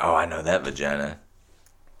they're like, oh, I know that vagina.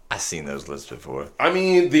 I've seen those lists before. I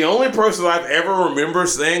mean, the only person I've ever remember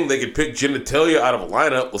saying they could pick genitalia out of a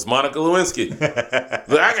lineup was Monica Lewinsky.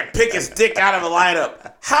 Like, I could pick his dick out of a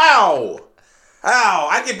lineup. How?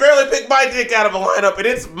 I can barely pick my dick out of a lineup and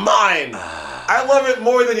it's mine. I love it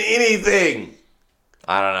more than anything.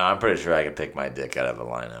 I don't know. I'm pretty sure I could pick my dick out of a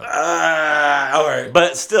lineup. All right.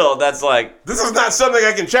 But still, that's like... This is not something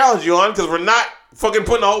I can challenge you on because we're not fucking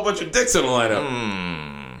putting a whole bunch of dicks in a lineup.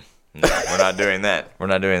 No, we're not doing that. We're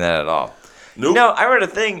not doing that at all. Nope. No, I read a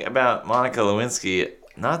thing about Monica Lewinsky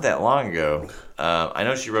not that long ago. I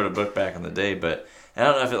know she wrote a book back in the day, but I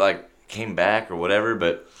don't know if it like came back or whatever,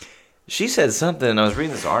 but she said something. I was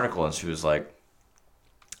reading this article and she was like,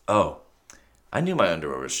 oh, I knew my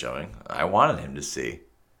underwear was showing. I wanted him to see.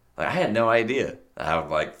 Like, I had no idea how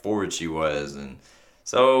like forward she was. And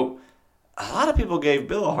so a lot of people gave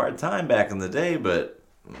Bill a hard time back in the day, but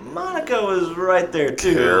Monica was right there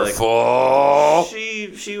too. Careful. Like,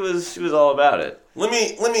 she was all about it. Let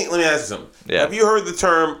me ask you something. Yeah. Have you heard the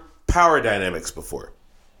term power dynamics before?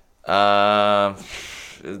 Now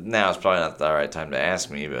it's probably not the right time to ask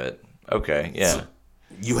me, but okay, yeah. So,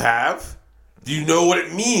 you have? Do you know what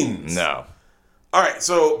it means? No. All right,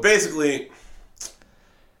 so basically,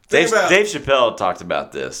 Dave Chappelle talked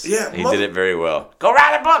about this. Yeah, he did it very well. Go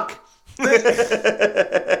write a book.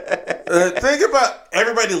 Think about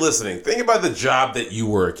everybody listening. Think about the job that you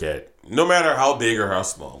work at, no matter how big or how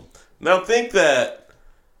small. Now think of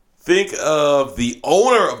the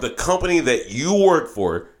owner of the company that you work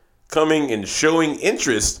for coming and showing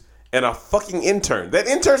interest in a fucking intern. That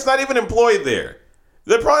intern's not even employed there.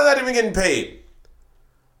 They're probably not even getting paid.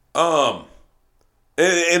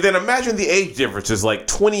 And then imagine the age difference is like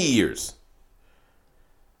 20 years.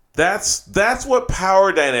 That's what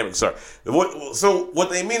power dynamics are. So what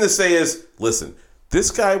they mean to say is, listen, this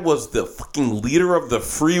guy was the fucking leader of the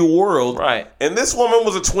free world. Right. And this woman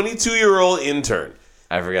was a 22-year-old intern.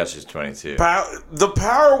 I forgot she's 22. The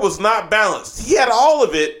power was not balanced. He had all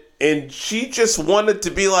of it, and she just wanted to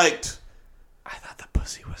be like... I thought the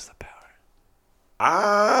pussy was the power.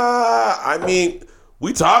 I mean...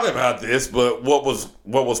 We talk about this, but what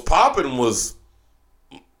was popping was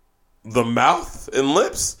the mouth and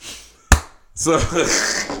lips. So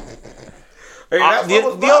the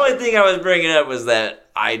only thing I was bringing up was that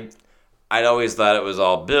I'd always thought it was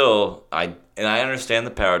all Bill. And I understand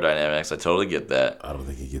the power dynamics. I totally get that. I don't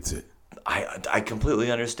think he gets it. I completely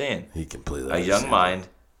understand. He completely a young mind,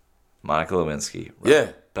 Monica Lewinsky. Right?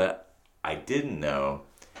 Yeah, but I didn't know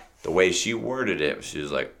the way she worded it. She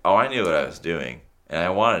was like, "Oh, I knew what I was doing." And I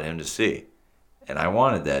wanted him to see. And I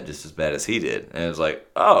wanted that just as bad as he did. And it was like,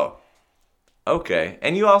 oh, okay.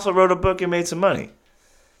 And you also wrote a book and made some money.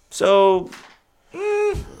 So,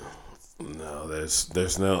 no,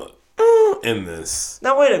 there's no in this.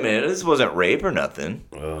 Now, wait a minute. This wasn't rape or nothing,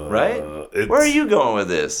 right? Where are you going with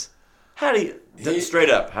this? How do you, straight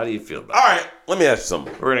up, how do you feel about it? All right, let me ask you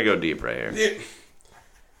something. We're going to go deep right here.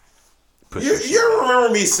 You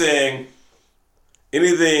remember me saying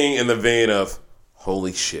anything in the vein of,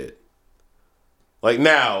 holy shit. Like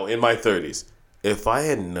now, in my 30s, if I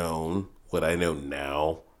had known what I know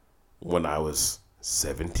now when I was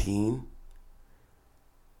 17,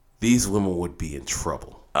 these women would be in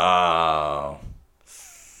trouble. Oh.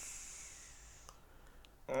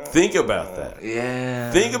 Think about that.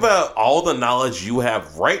 Yeah. Think about all the knowledge you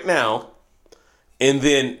have right now and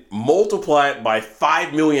then multiply it by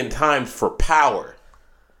 5 million times for power.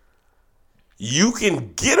 You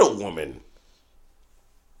can get a woman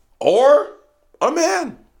or a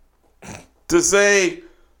man to say,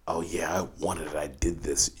 oh yeah, I wanted it, I did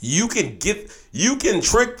this. You can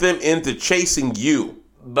trick them into chasing you.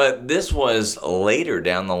 But this was later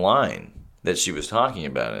down the line that she was talking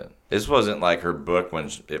about it. This wasn't like her book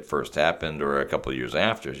when it first happened or a couple of years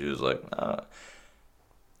after. She was like,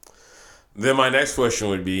 Then my next question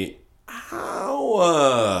would be, how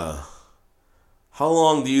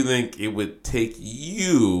long do you think it would take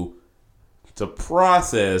you to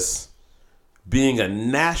process being a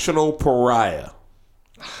national pariah?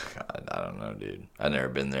 God, I don't know, dude. I've never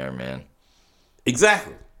been there, man.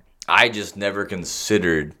 Exactly. I just never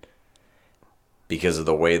considered, because of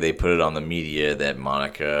the way they put it on the media, that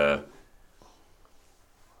Monica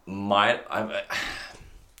might.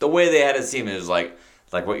 The way they had it seem is like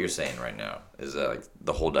what you're saying right now is that like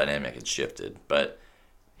the whole dynamic had shifted. But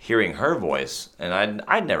hearing her voice, and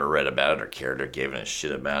I'd never read about it or cared or given a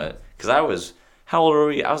shit about it, because I was, how old were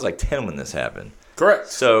we? I was like 10 when this happened. Correct.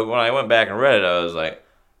 So when I went back and read it, I was like,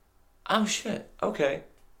 oh shit, okay.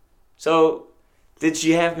 So did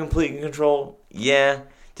she have complete control? Yeah.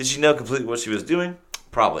 Did she know completely what she was doing?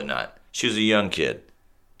 Probably not. She was a young kid,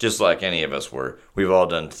 just like any of us were. We've all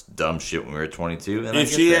done dumb shit when we were 22. And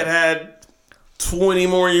if she had 20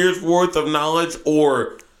 more years worth of knowledge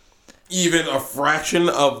or even a fraction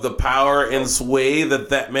of the power and sway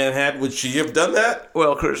that man had, would she have done that?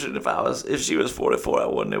 Well, Christian, if she was 44, I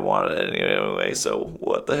wouldn't have wanted it anyway, so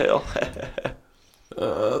what the hell?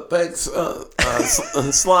 Thanks,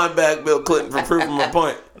 slime back Bill Clinton for proving my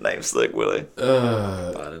point. Name's Slick Willie. Yeah,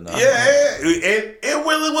 and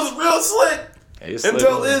Willie was real slick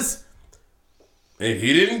until this. And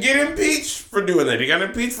he didn't get impeached for doing that. He got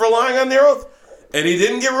impeached for lying on the oath, and he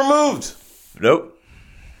didn't get removed. Nope.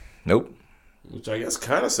 Which I guess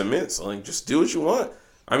kind of cements, like, just do what you want.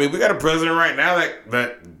 I mean, we got a president right now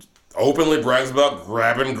that openly brags about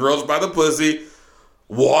grabbing girls by the pussy,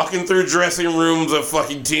 walking through dressing rooms of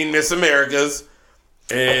fucking Teen Miss Americas,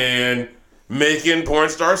 and making porn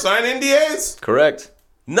stars sign NDAs. Correct.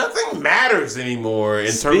 Nothing matters anymore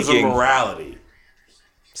in terms of morality.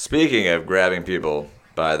 Speaking of grabbing people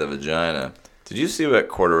by the vagina, did you see what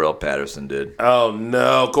Cordarrelle Patterson did? Oh,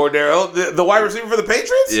 no. Cordero, the wide receiver for the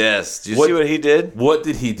Patriots? Yes. Did you see what he did? What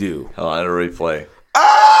did he do? Hold on, it'll replay.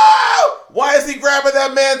 Oh! Why is he grabbing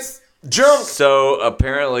that man's junk? So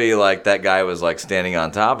apparently, like, that guy was like standing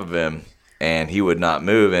on top of him, and he would not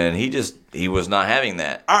move, and he was not having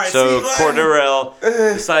that. All right, so Cordarrelle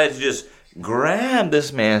decided to just grab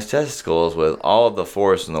this man's testicles with all of the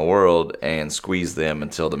force in the world and squeeze them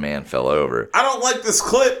until the man fell over. I don't like this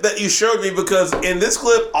clip that you showed me, because in this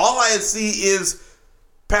clip, all I see is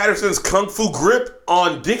Patterson's kung fu grip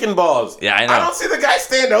on dick and balls. Yeah, I know. I don't see the guy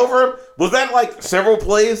stand over him. Was that like several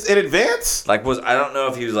plays in advance? Like, I don't know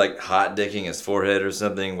if he was like hot dicking his forehead or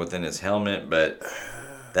something within his helmet, but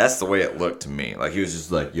that's the way it looked to me. Like, he was just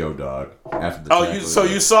like, "Yo, dog." After the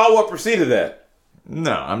you saw what preceded that?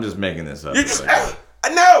 No, I'm just making this up. You just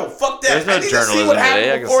no, fuck that. There's no I need journalism to see what today. I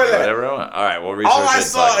happened can before say that. whatever I want. All right, we'll research All I it,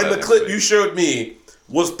 saw talk in about the it clip next you week. showed me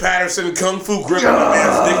was Patterson kung fu gripping the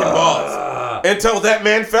man's dick and balls until that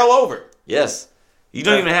man fell over. Yes. You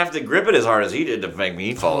don't even have to grip it as hard as he did to make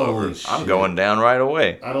me fall over. shit. I'm going down right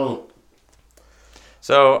away. I don't.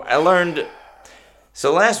 So I learned.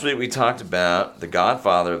 So last week we talked about the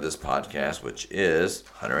godfather of this podcast, which is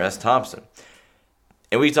Hunter S. Thompson.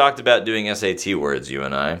 And we talked about doing SAT words, you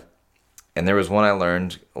and I. And there was one I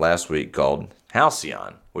learned last week called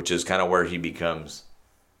Halcyon, which is kind of where he becomes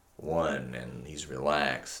one and he's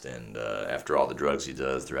relaxed and after all the drugs he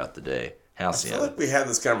does throughout the day. Halcyon. I feel like we had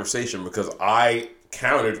this conversation because I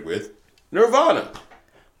countered with Nirvana.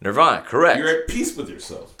 Nirvana, correct. You're at peace with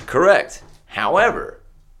yourself. Correct. However,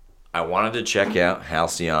 I wanted to check out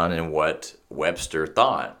Halcyon and what Webster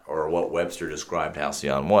thought, or what Webster described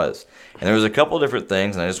Halcyon was. And there was a couple different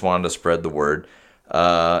things, and I just wanted to spread the word.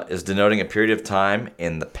 Is denoting a period of time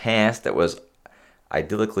in the past that was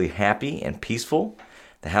idyllically happy and peaceful.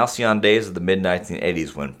 The Halcyon days of the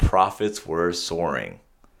mid-1980s when profits were soaring.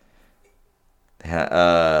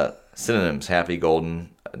 Synonyms: happy, golden,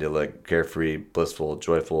 idyllic, carefree, blissful,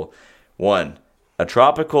 joyful. 1. a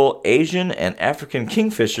tropical Asian and African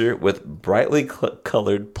kingfisher with brightly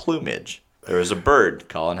colored plumage. There is a bird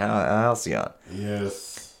called Halcyon.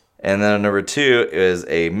 Yes. And then number 2 is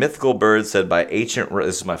a mythical bird said by ancient...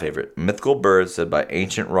 This is my favorite. Mythical bird said by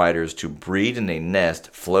ancient writers to breed in a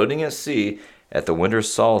nest floating at sea at the winter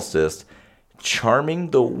solstice,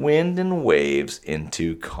 charming the wind and waves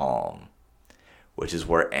into calm. Which is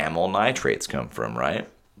where amyl nitrates come from, right?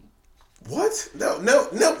 What? No,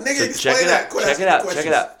 nigga. So check it out.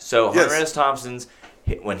 So Yes. Hunter S. Thompson's,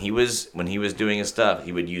 when he was doing his stuff,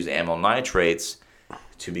 he would use amyl nitrates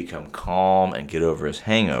to become calm and get over his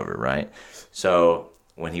hangover, right? So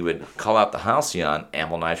when he would call out the Halcyon,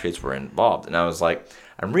 amyl nitrates were involved. And I was like,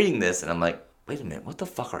 I'm reading this, and I'm like, wait a minute, what the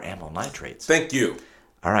fuck are amyl nitrates? Thank you.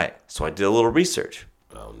 All right, so I did a little research,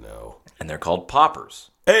 Oh, no. and they're called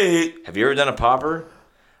poppers. Hey. Have you ever done a popper?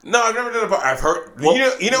 No, I've never done a popper. I've heard. Well, you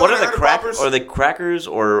know what what are I the heard of poppers? Are they crackers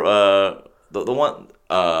or the one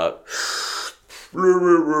what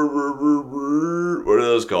are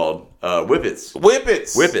those called? Whippets.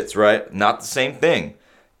 Whippets, right? Not the same thing.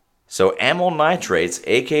 So amyl nitrates,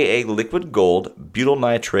 aka liquid gold, butyl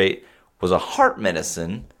nitrate, was a heart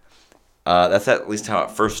medicine. That's at least how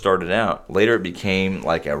it first started out. Later it became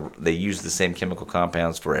they used the same chemical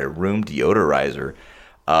compounds for a room deodorizer.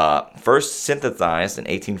 First synthesized in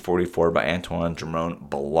 1844 by Antoine Dramont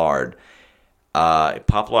Ballard. It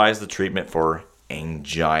popularized the treatment for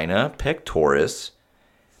angina pectoris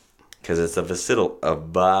because it's a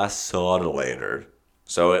vasodilator.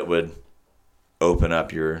 So it would open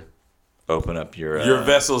up your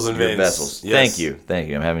vessels and veins. Vessels. Yes. Thank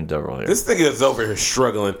you. I'm having trouble here. This nigga is over here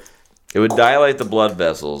struggling. It would dilate the blood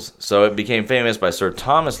vessels, so it became famous by Sir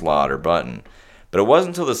Thomas Lauder Button. But it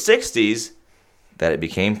wasn't until the 60s that it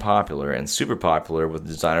became popular and super popular with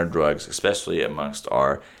designer drugs, especially amongst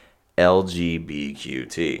our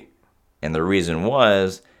LGBTQT. And the reason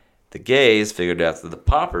was the gays figured out that the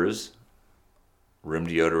poppers, room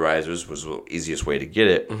deodorizers, was the easiest way to get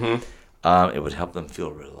it. Mm-hmm. It would help them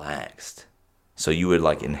feel relaxed. So you would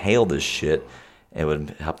inhale this shit, and it would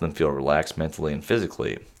help them feel relaxed mentally and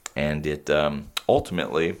physically. And it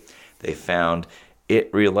ultimately, they found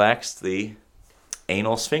it relaxed the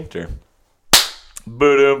anal sphincter.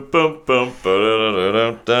 Amongst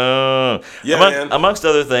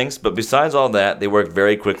other things, but besides all that, they worked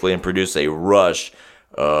very quickly and produced a rush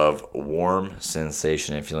of warm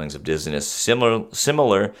sensation and feelings of dizziness,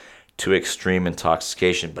 similar to extreme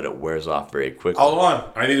intoxication, but it wears off very quickly. Hold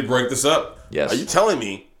on, I need to break this up. Yes. Are you telling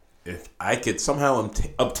me if I could somehow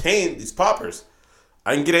obtain these poppers,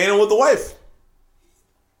 I can get anal with the wife?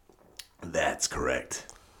 That's correct.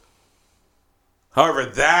 However,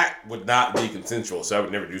 that would not be consensual, so I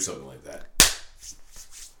would never do something like that.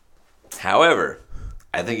 However,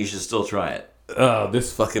 I think you should still try it. Oh,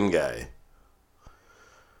 this fucking guy.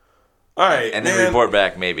 All right, and then report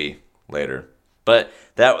back maybe later. But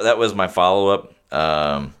that was my follow-up.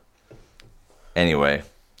 Anyway,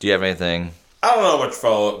 do you have anything? I don't know about your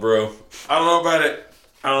follow-up, bro. I don't know about it.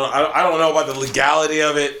 I don't know about the legality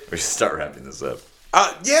of it. We should start wrapping this up.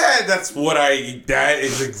 Yeah, that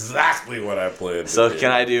is exactly what I planned. So can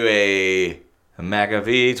I do a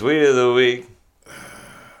McAfee tweet of the week?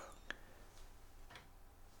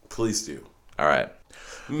 Please do. All right.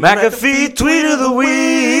 McAfee tweet of the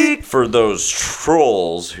week! For those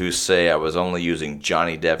trolls who say I was only using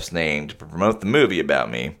Johnny Depp's name to promote the movie about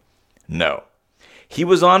me, no. He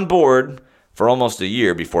was on board for almost a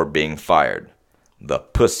year before being fired. The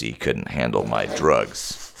pussy couldn't handle my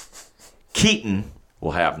drugs. Keaton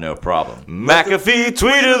will have no problem. McAfee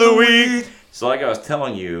tweet of the week! So like I was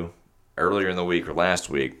telling you earlier in the week or last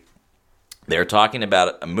week, they're talking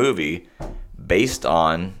about a movie based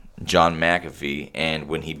on John McAfee and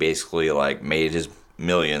when he basically made his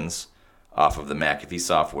millions off of the McAfee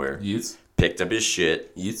software, Yes. picked up his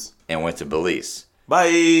shit, Yes. and went to Belize.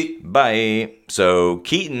 Bye. So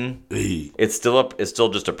Keaton, it's still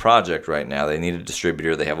just a project right now. They need a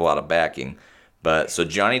distributor. They have a lot of backing. But so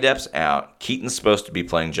Johnny Depp's out. Keaton's supposed to be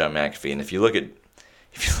playing John McAfee, and if you look at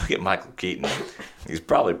Michael Keaton, he's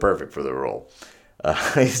probably perfect for the role.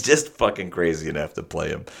 He's just fucking crazy enough to play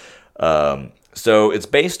him. So it's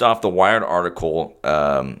based off the Wired article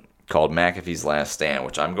called McAfee's Last Stand,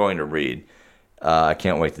 which I'm going to read. I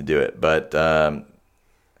can't wait to do it. But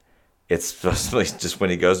it's supposed to be just when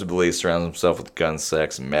he goes to Belize, surrounds himself with gun,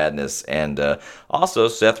 sex, and madness. And also,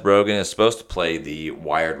 Seth Rogen is supposed to play the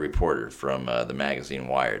Wired reporter from the magazine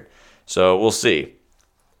Wired. So we'll see.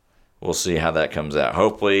 We'll see how that comes out.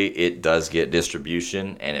 Hopefully, it does get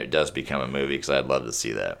distribution and it does become a movie because I'd love to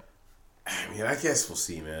see that. I mean, I guess we'll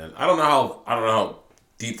see, man. I don't know how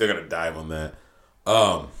deep they're gonna dive on that.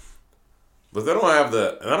 But they don't have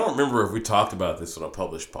and I don't remember if we talked about this on a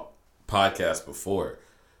published podcast before,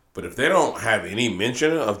 but if they don't have any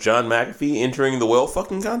mention of John McAfee entering the whale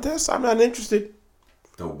fucking contest, I'm not interested.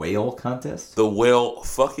 The whale contest? The whale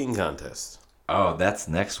fucking contest. Oh, that's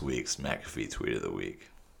next week's McAfee tweet of the week.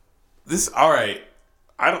 All right.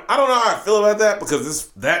 I don't know how I feel about that because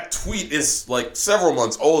that tweet is like several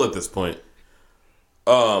months old at this point.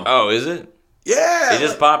 Oh, is it? Yeah. It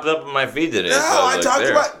just popped up on my feed today. No, so I talked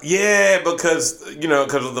there. about because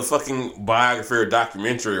of the fucking biography or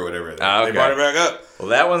documentary or whatever. Oh, okay. They brought it back up. Well,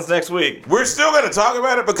 that one's next week. We're still going to talk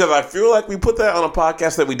about it because I feel like we put that on a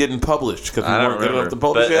podcast that we didn't publish because we weren't good enough to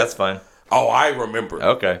publish it. That's fine. Oh, I remember.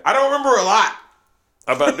 Okay. I don't remember a lot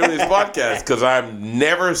about doing these podcasts because I'm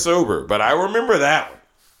never sober, but I remember that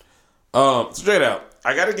one. Straight out,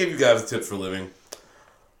 I got to give you guys tips for living.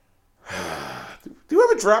 Do you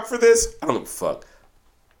have a drop for this? I don't give a fuck.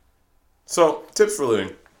 So, tips for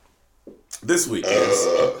living. This week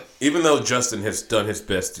is, even though Justin has done his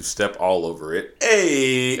best to step all over it,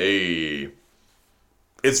 Hey.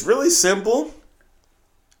 It's really simple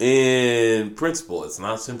in principle. It's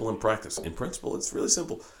not simple in practice. In principle, it's really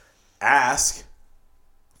simple. Ask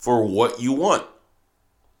for what you want.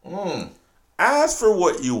 Ask for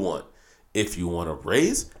what you want. If you want a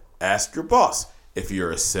raise, ask your boss. If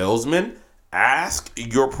you're a salesman, ask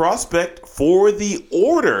your prospect for the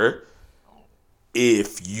order.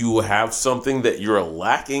 If you have something that you're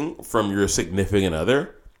lacking from your significant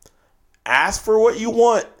other, ask for what you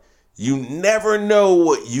want. You never know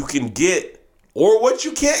what you can get or what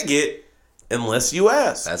you can't get unless you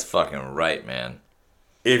ask. That's fucking right, man.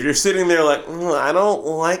 If you're sitting there like, I don't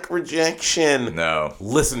like rejection. No.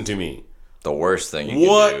 Listen to me. The worst thing you can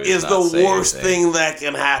What do is not the say worst anything. thing that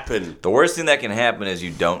can happen? The worst thing that can happen is you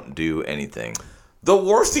don't do anything. The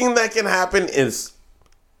worst thing that can happen is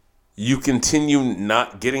you continue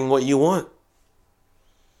not getting what you want.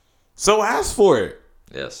 So ask for it.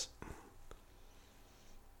 Yes.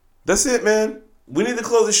 That's it, man. We need to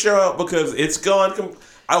close the show out because it's gone.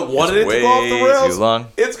 I wanted it to go off the way rails. too long.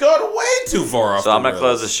 It's gone way too far off So the I'm going to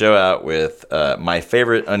rails. close the show out with my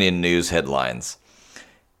favorite Onion news headlines.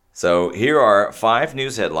 So here are 5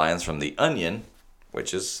 news headlines from The Onion,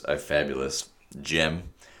 which is a fabulous gem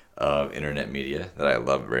of internet media that I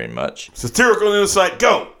love very much. Satirical news site,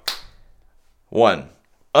 go! 1.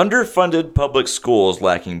 Underfunded public schools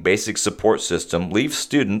lacking basic support system leaves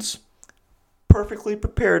students perfectly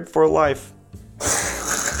prepared for life.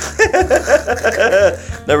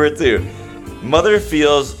 Number 2. Mother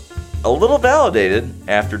feels a little validated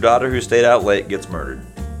after daughter who stayed out late gets murdered.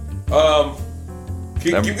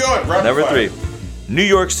 Keep going. Number 3. New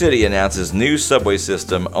York City announces new subway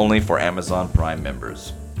system only for Amazon Prime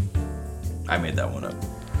members. I made that one up.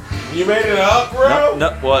 You made it up, bro?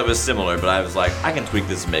 No, well, it was similar, but I was like, I can tweak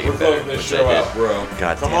this and make We're it better. closing this which show I did. out, bro.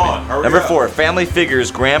 God Come damn on, it. hurry Number up. 4. Family figures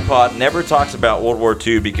grandpa never talks about World War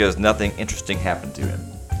II because nothing interesting happened to him.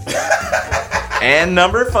 And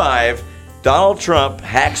number 5. Donald Trump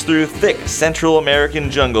hacks through thick Central American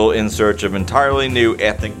jungle in search of entirely new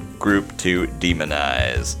ethnic group to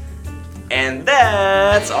demonize. And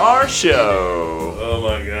that's our show. Oh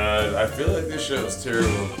my god. I feel like this show is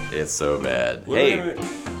terrible. It's so bad. What Hey, are we gonna,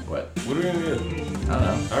 what? what are we gonna do? I don't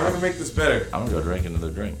know. I'm gonna make this better. I'm gonna go drink another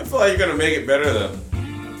drink. I feel like you're gonna make it better though.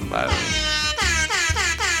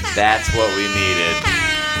 That's what we needed.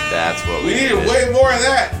 That's what we We needed way more of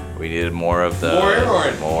that. We needed more of the More air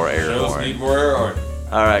horn. More air Shows horn. need more air horn.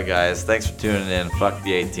 All right, guys. Thanks for tuning in. Fuck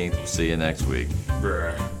the 18th. We'll see you next week.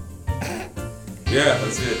 Bruh. Yeah,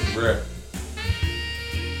 that's it. Bruh.